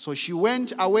 So she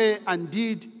went away and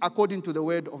did according to the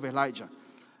word of Elijah.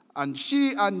 And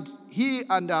he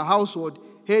and her household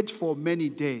ate for many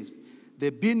days.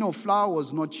 The bin of flour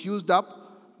was not used up,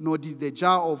 nor did the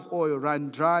jar of oil run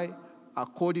dry,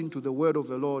 according to the word of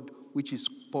the Lord, which is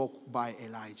spoke by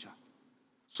Elijah.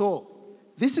 So,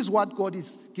 this is what God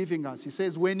is giving us. He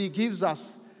says, when he gives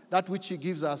us, that which he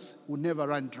gives us will never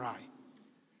run dry.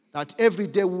 That every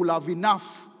day we will have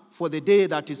enough for the day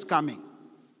that is coming.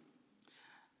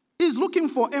 He's looking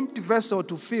for empty vessels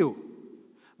to fill.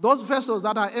 Those vessels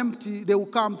that are empty, they will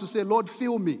come to say, Lord,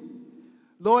 fill me.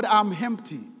 Lord, I'm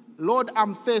empty. Lord,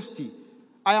 I'm thirsty.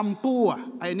 I am poor.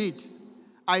 I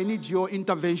need your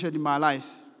intervention in my life.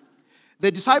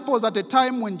 The disciples at the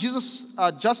time when Jesus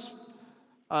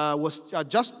was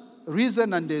just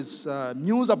risen and there's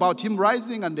news about him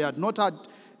rising and they had not had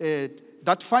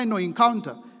that final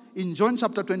encounter. In John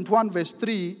chapter 21 verse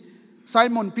 3,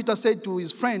 Simon Peter said to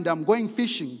his friend, I'm going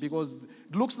fishing, because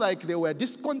it looks like they were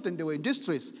discontent, they were in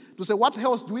distress, to say, what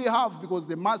else do we have because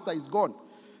the master is gone?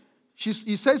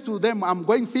 He says to them, I'm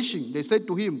going fishing. They said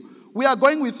to him, we are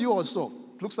going with you also.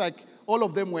 It looks like all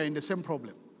of them were in the same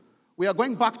problem. We are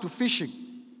going back to fishing.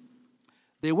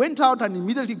 They went out and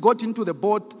immediately got into the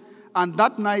boat, and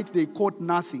that night they caught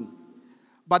nothing.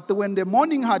 But when the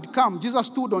morning had come, Jesus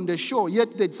stood on the shore,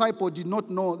 yet the disciples did not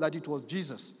know that it was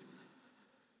Jesus.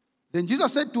 Then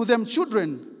Jesus said to them,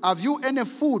 children, have you any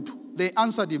food? They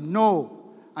answered him,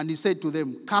 no. And he said to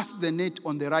them, cast the net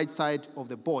on the right side of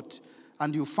the boat,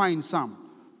 and you find some.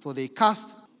 So they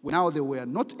cast. Now they were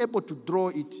not able to draw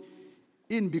it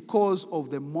in because of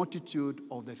the multitude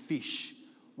of the fish.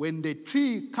 When the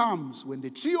tree comes, when the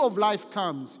tree of life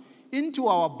comes into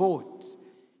our boat,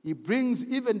 it brings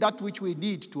even that which we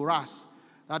need to us,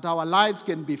 that our lives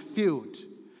can be filled,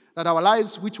 that our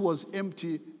lives which was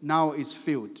empty now is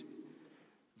filled.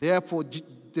 Therefore,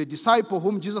 the disciple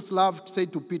whom Jesus loved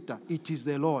said to Peter, it is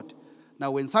the Lord.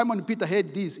 Now, when Simon Peter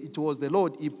heard this, it was the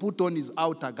Lord, he put on his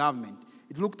outer garment.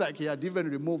 It looked like he had even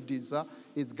removed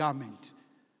his garment.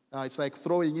 It's like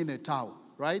throwing in a towel,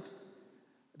 right?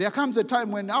 There comes a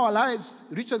time when our lives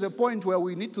reaches a point where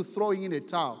we need to throw in a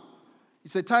towel.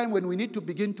 It's a time when we need to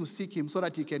begin to seek him so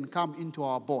that he can come into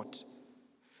our boat.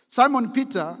 Simon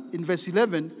Peter, in verse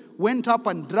 11, went up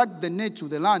and dragged the net to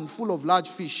the land full of large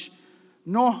fish.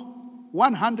 No,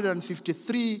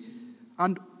 153,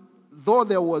 and though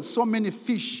there were so many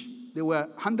fish, there were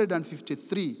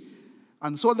 153.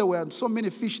 And so there were so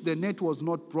many fish, the net was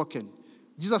not broken.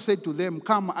 Jesus said to them,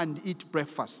 come and eat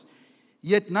breakfast.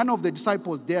 Yet none of the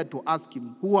disciples dared to ask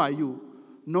him, who are you?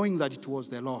 Knowing that it was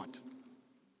the Lord.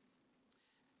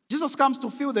 Jesus comes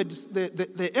to fill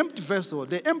the empty vessel,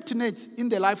 the empty net in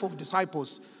the life of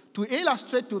disciples, to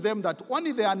illustrate to them that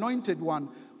only the anointed one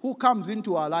who comes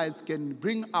into our lives can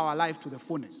bring our life to the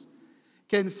fullness,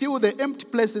 can fill the empty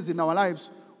places in our lives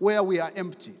where we are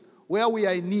empty, where we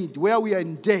are in need, where we are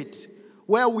in debt,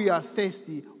 where we are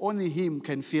thirsty. Only him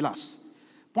can fill us.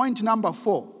 Point number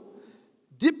 4,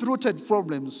 deep-rooted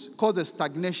problems cause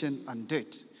stagnation and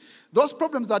debt. Those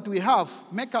problems that we have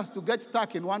make us to get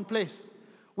stuck in one place.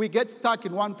 We get stuck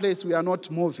in one place, we are not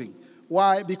moving.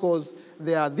 Why? Because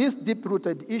there are these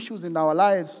deep-rooted issues in our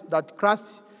lives that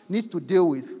crush needs to deal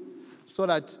with so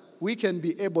that we can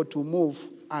be able to move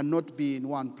and not be in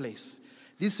one place.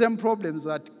 These same problems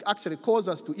that actually cause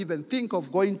us to even think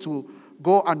of going to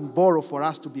go and borrow for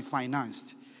us to be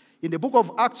financed. In the book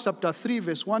of Acts chapter 3,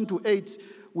 verse 1 to 8,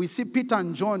 we see Peter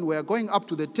and John were going up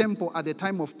to the temple at the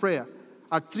time of prayer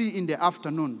at 3 in the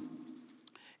afternoon.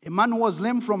 A man who was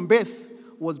lame from birth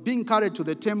was being carried to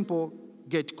the temple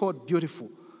gate called Beautiful,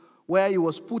 where he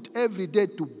was put every day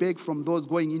to beg from those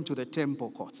going into the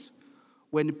temple courts.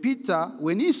 When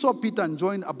he saw Peter and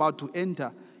John about to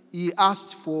enter, he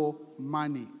asked for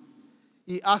money.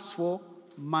 He asked for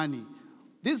money.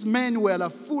 These men were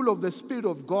full of the Spirit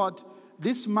of God.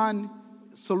 This man's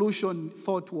solution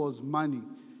thought was money.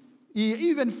 He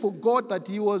even forgot that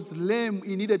he was lame.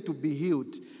 He needed to be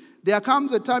healed. There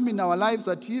comes a time in our lives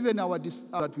that even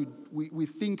that we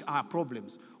think are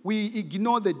problems. We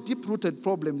ignore the deep-rooted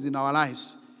problems in our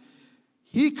lives.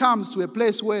 He comes to a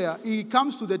place where he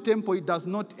comes to the temple, he does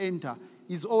not enter.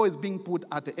 He's always being put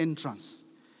at the entrance.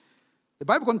 The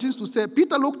Bible continues to say,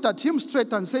 Peter looked at him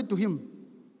straight and said to him,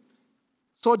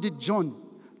 so did John.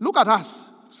 Look at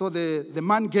us. So the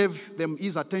man gave them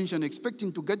his attention,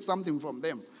 expecting to get something from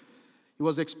them. He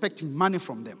was expecting money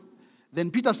from them. Then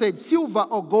Peter said, silver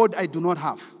or gold I do not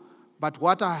have, but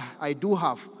what I do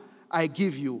have, I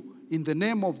give you. In the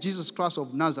name of Jesus Christ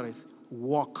of Nazareth,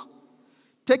 walk.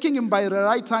 Taking him by the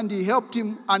right hand, he helped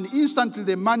him, and instantly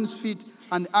the man's feet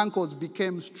and ankles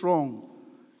became strong.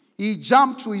 He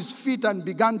jumped to his feet and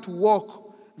began to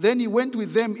walk. Then he went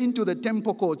with them into the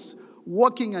temple courts,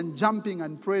 walking and jumping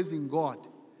and praising God.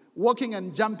 Walking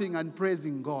and jumping and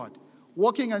praising God.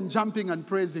 Walking and jumping and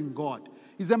praising God.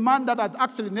 He's a man that had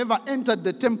actually never entered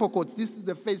the temple courts. This is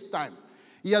the first time.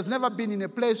 He has never been in a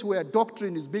place where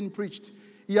doctrine is being preached.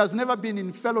 He has never been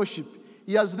in fellowship.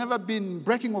 He has never been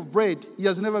breaking of bread. He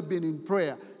has never been in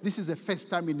prayer. This is the first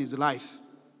time in his life.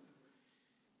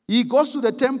 He goes to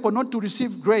the temple not to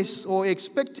receive grace or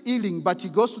expect healing, but he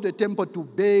goes to the temple to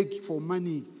beg for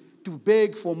money. To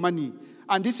beg for money.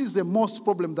 And this is the most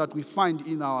problem that we find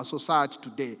in our society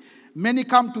today. Many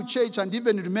come to church and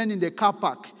even remain in the car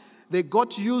park. They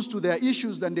got used to their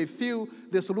issues and they feel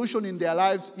the solution in their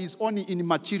lives is only in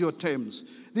material terms.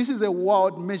 This is a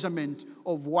world measurement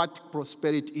of what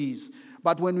prosperity is.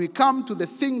 But when we come to the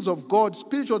things of God,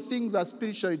 spiritual things are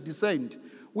spiritually discerned.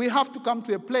 We have to come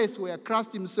to a place where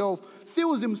Christ himself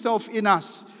feels himself in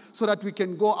us so that we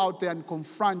can go out there and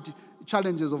confront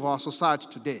challenges of our society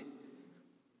today.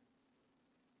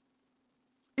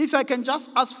 If I can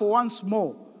just ask for once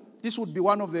more, this was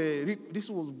one of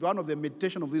the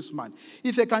meditation of this man.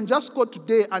 If I can just go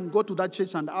today and go to that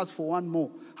church and ask for one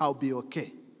more, I'll be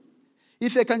okay.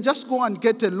 If I can just go and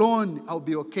get a loan, I'll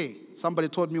be okay. Somebody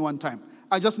told me one time,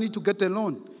 I just need to get a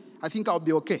loan. I think I'll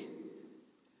be okay.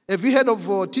 Have you heard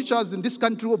of teachers in this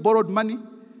country who borrowed money?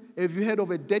 Have you heard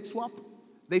of a debt swap?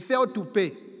 They failed to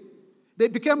pay. They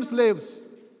became slaves.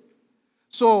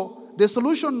 So the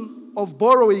solution of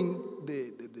borrowing,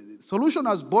 the solution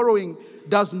as borrowing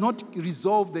does not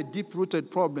resolve the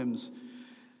deep-rooted problems.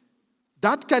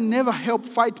 That can never help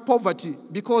fight poverty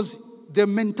because the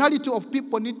mentality of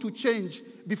people need to change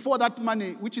before that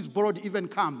money which is borrowed even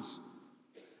comes.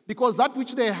 Because that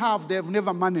which they have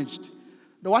never managed.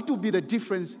 Now, what will be the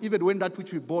difference even when that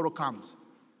which we borrow comes?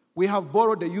 We have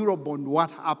borrowed the Eurobond.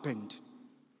 What happened?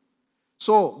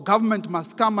 So government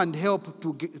must come and help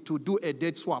to do a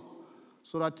debt swap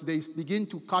so that they begin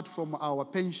to cut from our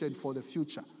pension for the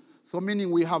future. So meaning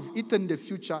we have eaten the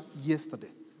future yesterday.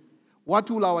 What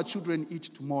will our children eat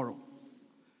tomorrow?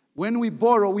 When we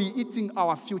borrow, we're eating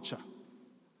our future.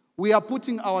 We are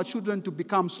putting our children to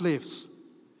become slaves.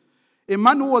 A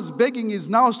man who was begging is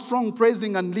now strong,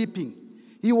 praising and leaping.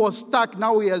 He was stuck.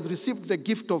 Now he has received the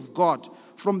gift of God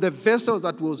from the vessel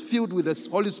that was filled with the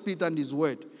Holy Spirit and his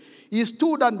word. He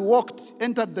stood and walked,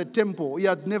 entered the temple. He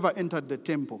had never entered the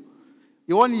temple.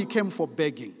 He only came for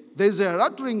begging. There's a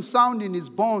rattling sound in his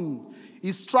bone.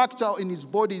 His structure in his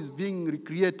body is being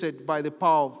recreated by the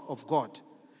power of God.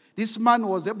 This man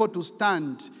was able to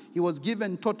stand. He was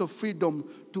given total freedom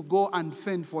to go and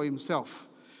fend for himself.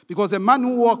 Because a man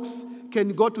who walks can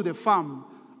go to the farm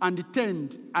and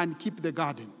tend and keep the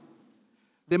garden.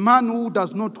 The man who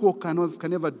does not walk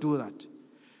can never do that.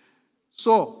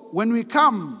 So when we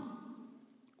come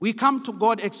to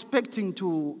God expecting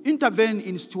to intervene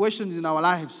in situations in our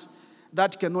lives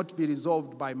that cannot be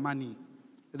resolved by money.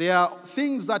 There are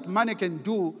things that money can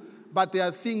do, but there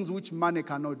are things which money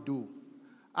cannot do.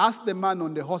 Ask the man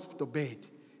on the hospital bed.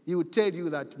 He will tell you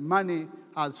that money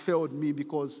has failed me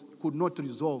because it could not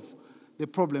resolve the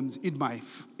problems in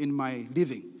my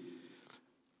living.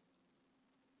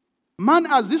 Man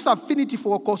has this affinity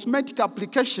for cosmetic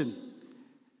application.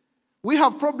 We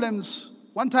have problems.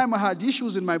 One time I had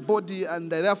issues in my body,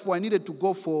 and therefore I needed to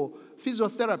go for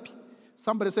physiotherapy.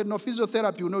 Somebody said, no,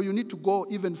 physiotherapy, you need to go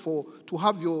even to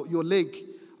have your leg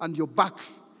and your back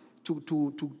to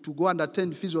go and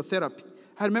attend physiotherapy.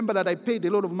 I remember that I paid a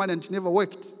lot of money and it never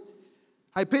worked.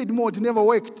 I paid more, it never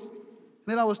worked.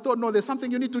 Then I was told, no, there's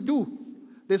something you need to do.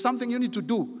 There's something you need to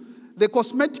do. The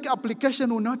cosmetic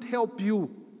application will not help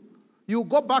you. You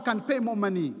go back and pay more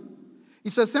money.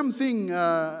 It's the same thing,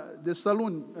 the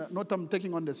salon, not I'm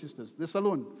taking on the sisters, the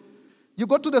salon. You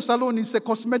go to the salon, it's a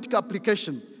cosmetic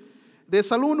application. The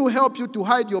salon will help you to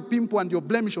hide your pimple and your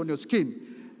blemish on your skin.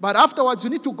 But afterwards, you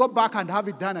need to go back and have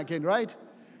it done again, right?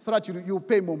 So that you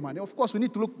pay more money. Of course, we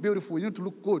need to look beautiful, we need to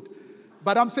look good.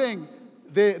 But I'm saying,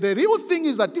 the real thing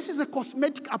is that this is a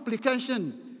cosmetic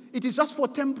application. It is just for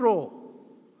temporal.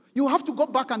 You have to go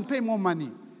back and pay more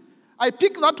money. I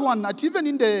pick that one that even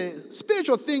in the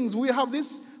spiritual things, we have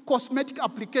this cosmetic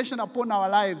application upon our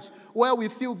lives where we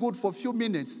feel good for a few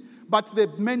minutes, but the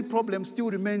main problem still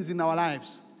remains in our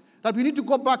lives. That we need to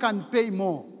go back and pay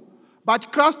more.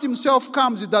 But Christ himself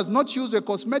comes, he does not use a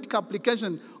cosmetic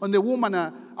application on the woman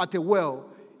at a well.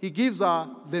 He gives her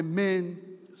the main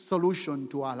solution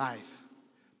to her life.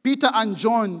 Peter and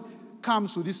John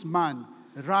comes to this man,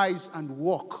 rise and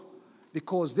walk,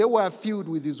 because they were filled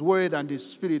with his word and his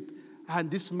spirit, and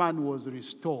this man was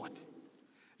restored.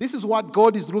 This is what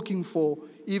God is looking for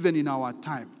even in our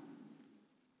time.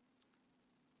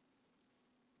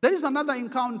 There is another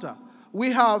encounter.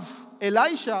 We have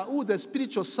Elisha, who is the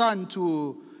spiritual son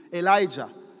to Elijah.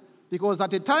 Because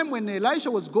at the time when Elisha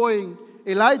was going,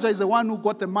 Elijah is the one who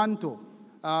got the mantle.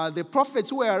 The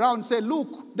prophets who were around said,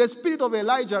 look, the spirit of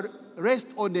Elijah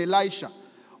rests on Elisha.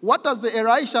 What does the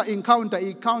Elisha encounter?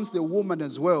 He counts the woman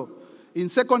as well. In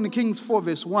 2 Kings 4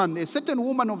 verse 1, a certain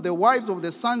woman of the wives of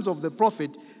the sons of the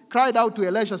prophet cried out to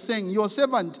Elisha saying, your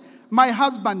servant, my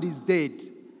husband is dead.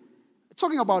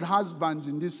 Talking about husbands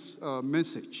in this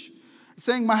message.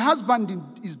 Saying, my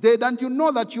husband is dead, and you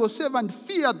know that your servant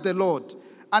feared the Lord,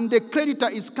 and the creditor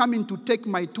is coming to take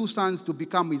my 2 sons to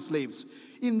become his slaves.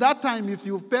 In that time, if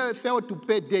you failed to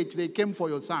pay debt, they came for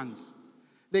your sons.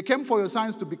 They came for your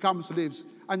sons to become slaves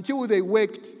until they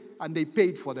worked and they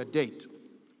paid for the debt.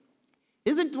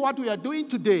 Isn't what we are doing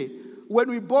today when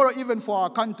we borrow even for our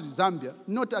country, Zambia,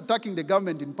 not attacking the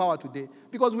government in power today,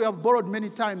 because we have borrowed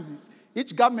many times.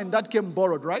 Each government that came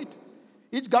borrowed, right?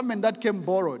 Each government that came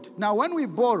borrowed. Now, when we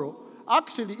borrow,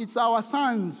 actually, it's our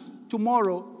sons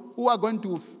tomorrow who are going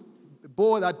to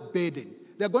bear that burden.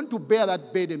 They're going to bear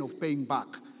that burden of paying back.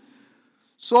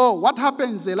 So what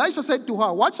happens? Elisha said to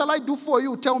her, what shall I do for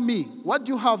you? Tell me, what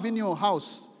do you have in your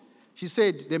house? She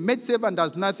said, the maidservant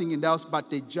has nothing in the house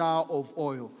but a jar of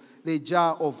oil. The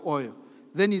jar of oil.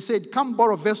 Then he said, come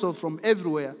borrow vessels from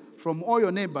everywhere, from all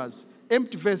your neighbors,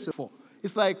 empty vessels.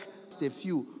 It's like a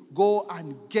few. Go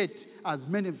and get as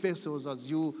many vessels as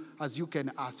you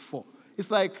can ask for. It's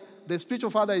like the spiritual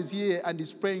father is here and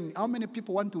he's praying. How many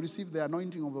people want to receive the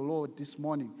anointing of the Lord this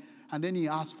morning? And then he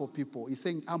asks for people. He's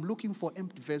saying, I'm looking for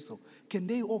empty vessels. Can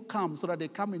they all come so that they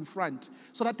come in front?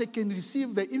 So that they can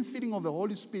receive the infilling of the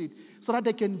Holy Spirit. So that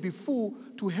they can be full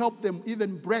to help them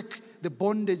even break the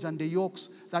bondage and the yokes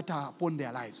that are upon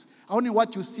their lives. Only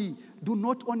what you see, do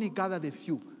not only gather the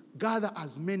few. Gather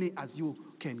as many as you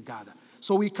can gather.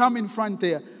 So we come in front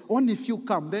there, only few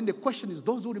come. Then the question is,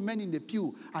 those who remain in the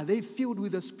pew, are they filled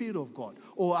with the Spirit of God?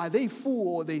 Or are they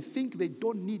full, or they think they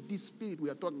don't need this Spirit we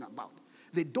are talking about?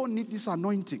 They don't need this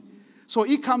anointing. So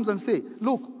he comes and says,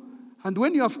 look, and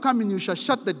when you have come in, you shall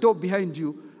shut the door behind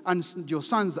you and your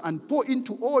sons, and pour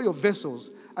into all your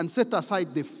vessels, and set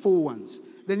aside the full ones.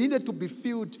 They needed to be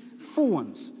filled full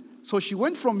ones. So she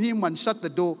went from him and shut the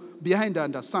door behind her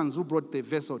and her sons, who brought the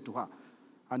vessel to her.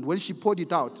 And when she poured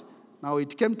it out, now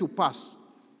it came to pass,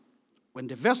 when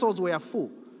the vessels were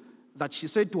full, that she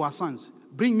said to her sons,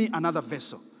 bring me another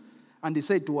vessel. And he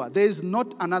said to her, there is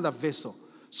not another vessel.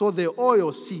 So the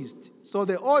oil ceased. So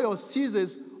the oil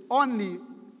ceases only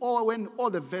when all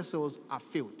the vessels are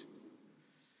filled.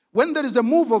 When there is a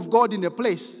move of God in a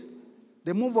place,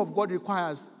 the move of God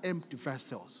requires empty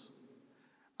vessels.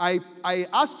 I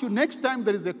ask you, next time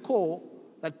there is a call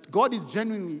that God is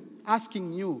genuinely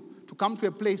asking you to come to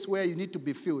a place where you need to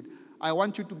be filled, I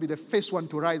want you to be the first one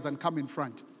to rise and come in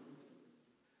front.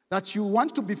 That you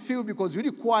want to be filled because you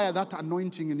require that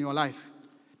anointing in your life.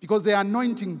 Because the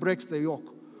anointing breaks the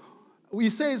yoke. He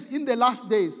says in the last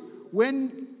days,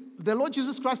 when the Lord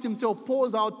Jesus Christ himself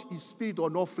pours out his Spirit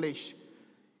on all flesh,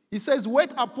 he says,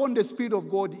 wait upon the Spirit of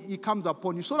God, he comes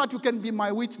upon you, so that you can be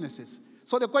my witnesses.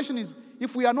 So the question is,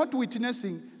 if we are not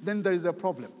witnessing, then there is a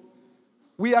problem.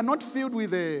 We are not filled with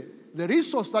the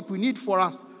resource that we need for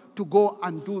us to go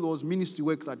and do those ministry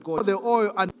work that God. The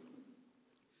oil and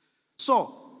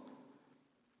so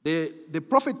the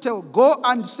prophet tell, go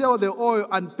and sell the oil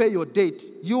and pay your debt.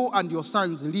 You and your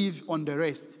sons live on the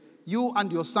rest. You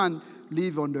and your son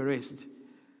live on the rest.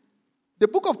 The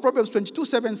book of Proverbs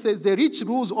 22:7 says, the rich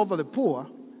rules over the poor,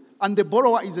 and the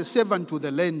borrower is a servant to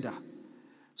the lender.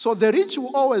 So the rich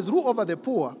will always rule over the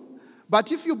poor,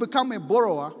 but if you become a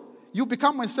borrower, you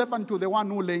become a servant to the one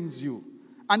who lends you.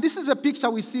 And this is a picture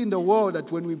we see in the world,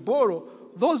 that when we borrow,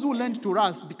 those who lend to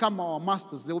us become our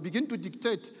masters. They will begin to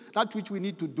dictate that which we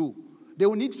need to do. They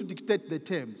will need to dictate the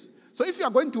terms. So if you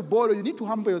are going to borrow, you need to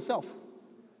humble yourself.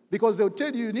 Because they'll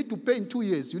tell you need to pay in 2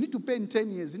 years, you need to pay in 10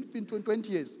 years, you need to pay in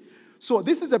 20 years. So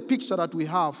this is a picture that we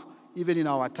have even in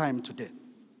our time today.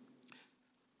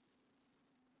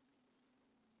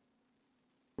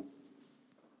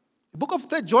 The book of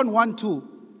 3 John 1:2.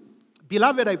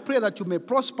 Beloved, I pray that you may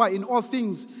prosper in all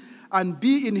things and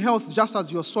be in health just as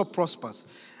your soul prospers.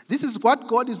 This is what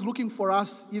God is looking for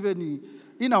us even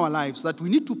in our lives, that we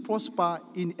need to prosper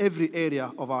in every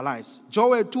area of our lives.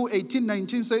 Joel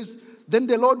 2:18-19 says, then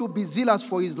the Lord will be zealous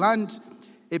for his land,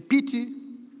 pity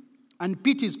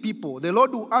his people. The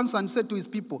Lord will answer and say to his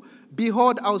people,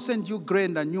 behold, I'll send you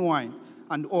grain and new wine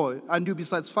and oil, and you'll be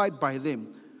satisfied by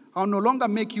them. I'll no longer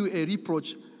make you a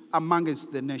reproach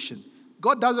amongst the nation.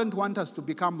 God doesn't want us to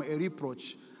become a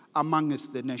reproach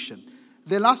amongst the nation.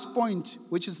 The last point,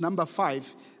 which is number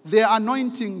 5, the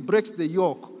anointing breaks the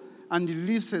yoke and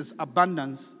releases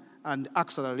abundance and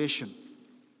acceleration.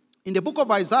 In the book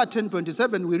of Isaiah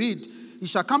 10:27, we read, it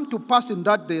shall come to pass in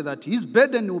that day that his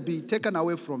burden will be taken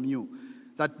away from you,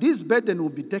 that this burden will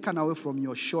be taken away from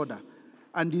your shoulder,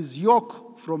 and his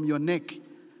yoke from your neck,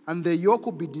 and the yoke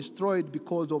will be destroyed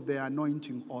because of the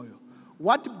anointing oil.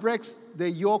 What breaks the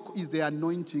yoke is the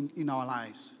anointing in our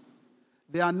lives.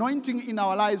 The anointing in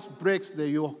our lives breaks the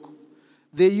yoke.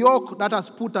 The yoke that has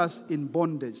put us in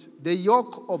bondage. The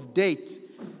yoke of debt.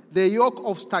 The yoke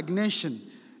of stagnation.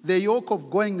 The yoke of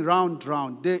going round.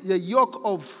 The yoke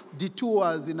of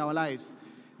detours in our lives.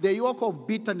 The yoke of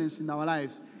bitterness in our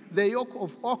lives. The yoke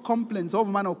of all complaints, all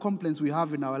manner of complaints we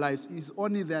have in our lives is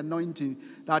only the anointing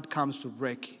that comes to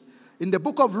break. In the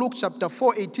book of Luke chapter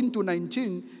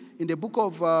 4:18-19, in the book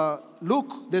of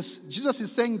Luke, Jesus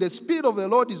is saying, the Spirit of the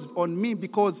Lord is on me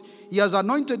because he has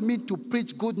anointed me to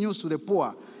preach good news to the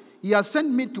poor. He has sent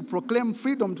me to proclaim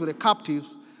freedom to the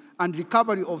captives and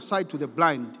recovery of sight to the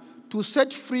blind, to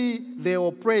set free the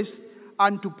oppressed,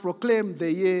 and to proclaim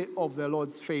the year of the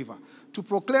Lord's favor. To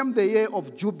proclaim the year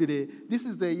of Jubilee. This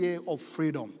is the year of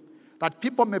freedom, that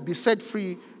people may be set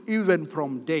free even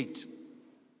from debt.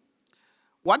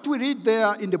 What we read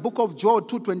there in the book of Joel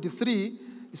 2:23,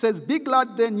 it says, be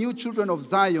glad then, you children of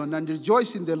Zion, and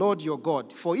rejoice in the Lord your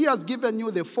God. For he has given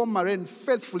you the former rain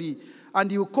faithfully,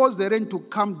 and he will cause the rain to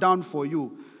come down for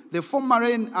you, the former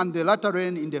rain and the latter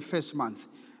rain in the first month.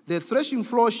 The threshing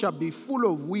floor shall be full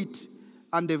of wheat,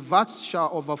 and the vats shall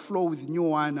overflow with new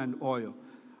wine and oil.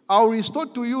 I will restore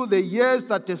to you the years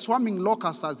that the swarming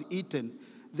locust has eaten,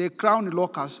 the crowned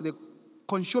locust, the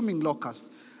consuming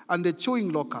locust, and the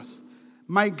chewing locust.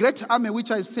 My great army which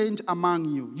I sent among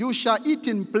you, you shall eat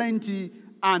in plenty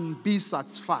and be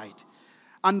satisfied.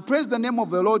 And praise the name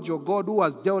of the Lord your God, who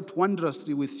has dealt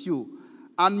wondrously with you.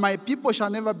 And my people shall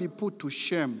never be put to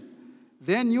shame.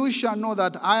 Then you shall know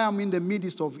that I am in the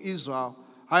midst of Israel.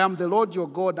 I am the Lord your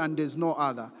God, and there is no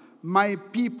other. My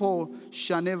people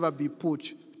shall never be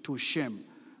put to shame.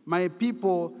 My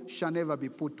people shall never be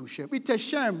put to shame. It's a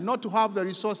shame not to have the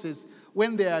resources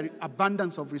when there are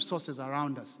abundance of resources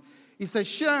around us. It's a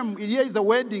shame. Here is the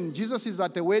wedding. Jesus is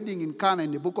at a wedding in Cana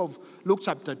in the book of Luke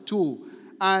chapter 2.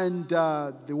 And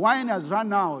the wine has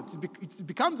run out. It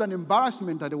becomes an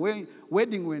embarrassment at a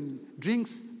wedding when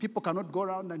people cannot go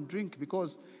around and drink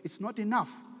because it's not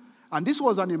enough. And this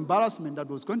was an embarrassment that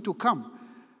was going to come.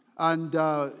 And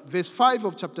verse 5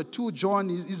 of chapter 2, John,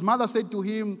 his mother said to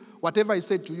him, whatever he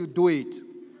said to you, do it.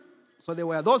 So there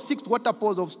were those 6 water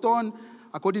pots of stone,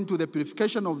 according to the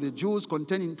purification of the Jews,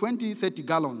 containing 30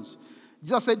 gallons.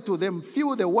 Jesus said to them,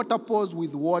 fill the water pots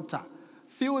with water.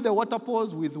 Fill the water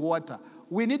pots with water.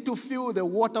 We need to fill the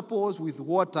water pots with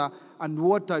water, and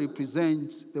water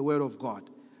represents the word of God.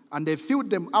 And they filled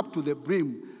them up to the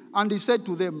brim. And he said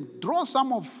to them, draw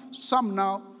some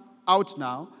out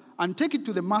now, and take it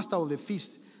to the master of the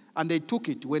feast. And they took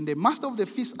it. When the master of the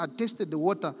feast had tasted the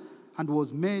water and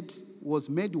was made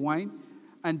wine,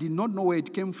 and did not know where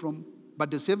it came from, but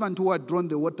the servant who had drawn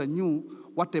the water knew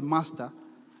what the master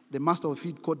of the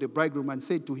feast called the bridegroom and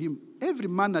said to him, every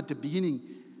man at the beginning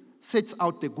sets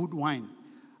out the good wine,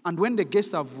 And when the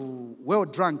guests have well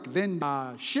drunk, then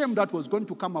shame that was going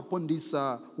to come upon this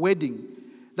wedding,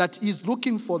 that he's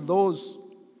looking for those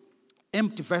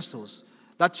empty vessels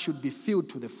that should be filled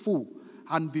to the full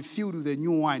and be filled with the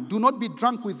new wine. Do not be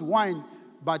drunk with wine,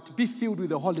 but be filled with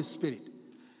the Holy Spirit.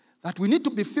 That we need to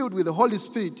be filled with the Holy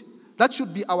Spirit. That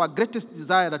should be our greatest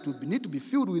desire, that we need to be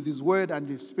filled with His Word and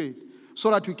His Spirit, so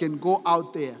that we can go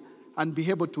out there and be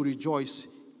able to rejoice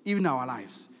in our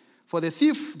lives. For the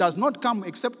thief does not come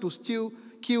except to steal,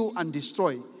 kill, and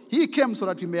destroy. He came so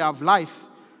that we may have life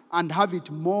and have it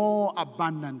more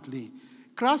abundantly.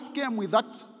 Christ came with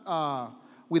that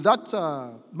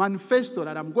manifesto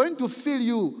that I'm going to fill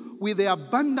you with the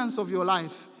abundance of your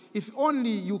life if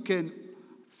only you can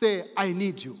say, I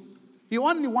need you. He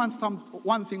only wants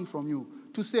one thing from you,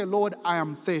 to say, Lord, I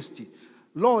am thirsty.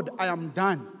 Lord, I am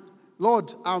done.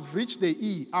 Lord, I've reached the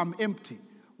E, I'm empty.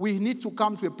 We need to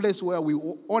come to a place where we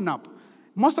own up.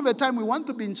 Most of the time, we want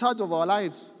to be in charge of our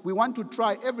lives. We want to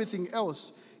try everything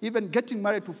else. Even getting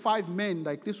married to 5 men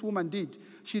like this woman did,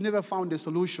 she never found a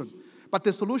solution. But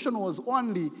the solution was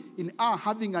only in our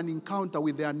having an encounter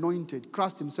with the anointed,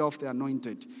 Christ Himself, the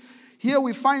anointed. Here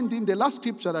we find in the last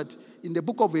scripture that in the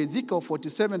book of Ezekiel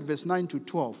 47, verse 9 to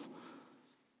 12,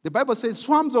 the Bible says,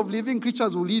 swarms of living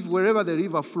creatures will live wherever the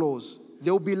river flows.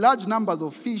 There will be large numbers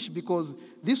of fish because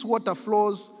this water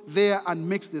flows there and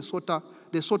makes the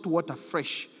salt water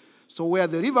fresh. So where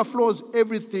the river flows,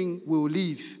 everything will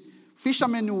live.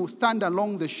 Fishermen will stand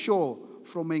along the shore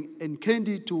from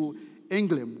NKJV to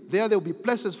England. There will be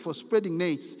places for spreading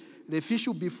nets. The fish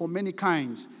will be for many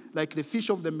kinds, like the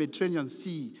fish of the Mediterranean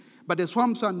Sea. But the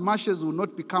swamps and marshes will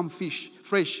not become fresh.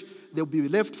 They'll be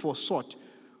left for salt.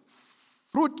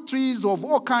 Fruit trees of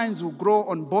all kinds will grow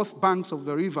on both banks of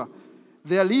the river.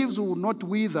 Their leaves will not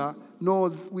wither, nor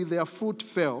will their fruit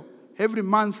fail. Every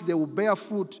month they will bear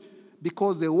fruit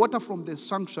because the water from the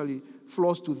sanctuary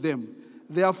flows to them.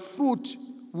 Their fruit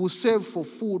will serve for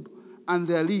food and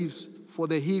their leaves for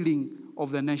the healing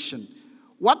of the nation.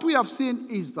 What we have seen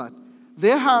is that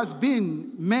there has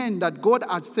been men that God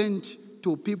had sent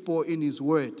to people in His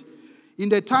Word. In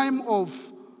the time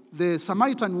of the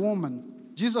Samaritan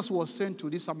woman, Jesus was sent to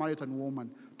this Samaritan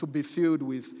woman to be filled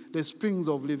with the springs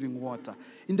of living water.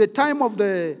 In the time of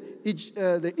the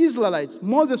Israelites,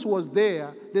 Moses was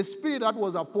there. The spirit that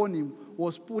was upon him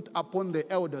was put upon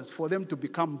the elders for them to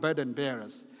become burden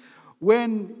bearers.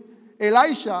 When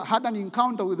Elisha had an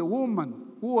encounter with a woman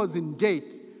who was in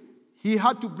debt, he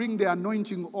had to bring the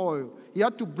anointing oil. He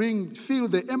had to fill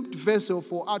the empty vessel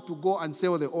for her to go and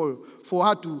sell the oil, for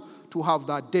her to have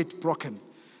that debt broken.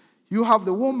 You have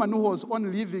the woman who was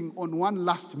only living on one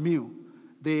last meal.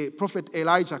 The prophet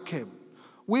Elijah came.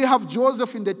 We have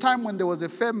Joseph in the time when there was a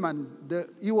famine.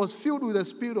 He was filled with the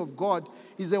Spirit of God.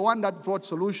 He's the one that brought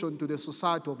solution to the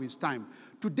society of his time.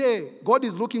 Today, God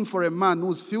is looking for a man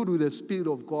who's filled with the Spirit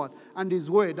of God and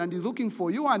His Word. And He's looking for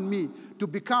you and me to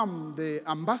become the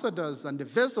ambassadors and the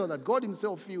vessel that God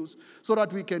Himself used so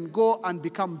that we can go and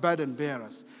become burden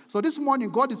bearers. So this morning,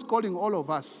 God is calling all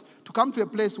of us to come to a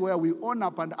place where we own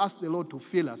up and ask the Lord to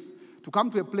fill us. To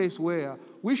come to a place where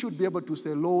we should be able to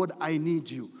say, Lord, I need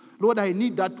you. Lord, I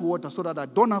need that water so that I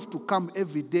don't have to come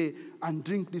every day and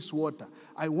drink this water.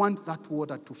 I want that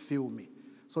water to fill me.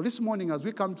 So this morning, as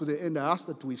we come to the end, I ask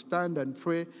that we stand and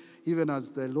pray, even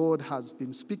as the Lord has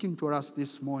been speaking to us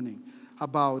this morning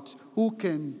about who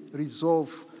can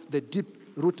resolve the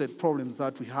deep-rooted problems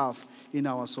that we have in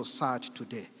our society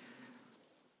today.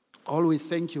 Lord, we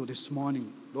thank you this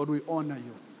morning. Lord, we honor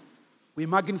you. We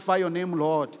magnify your name,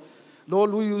 Lord.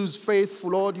 Lord, who is faithful,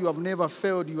 Lord, you have never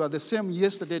failed. You are the same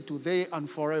yesterday, today, and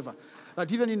forever.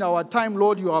 That even in our time,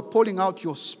 Lord, you are pouring out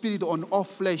your Spirit on all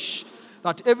flesh.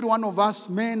 That every one of us,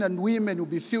 men and women, will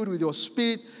be filled with your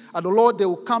Spirit. And, Lord, they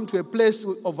will come to a place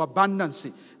of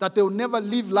abundance. That they will never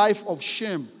live life of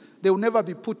shame. They will never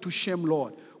be put to shame,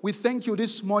 Lord. We thank you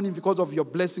this morning because of your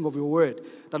blessing of your word.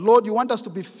 That, Lord, you want us to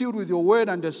be filled with your word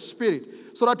and the Spirit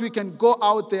so that we can go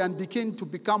out there and begin to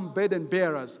become burden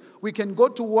bearers. We can go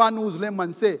to one who's lame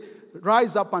and say,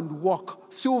 rise up and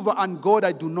walk. Silver and gold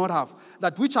I do not have.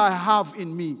 That which I have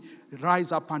in me,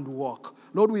 rise up and walk.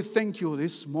 Lord, we thank you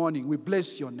this morning. We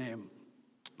bless your name.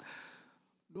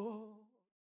 Lord.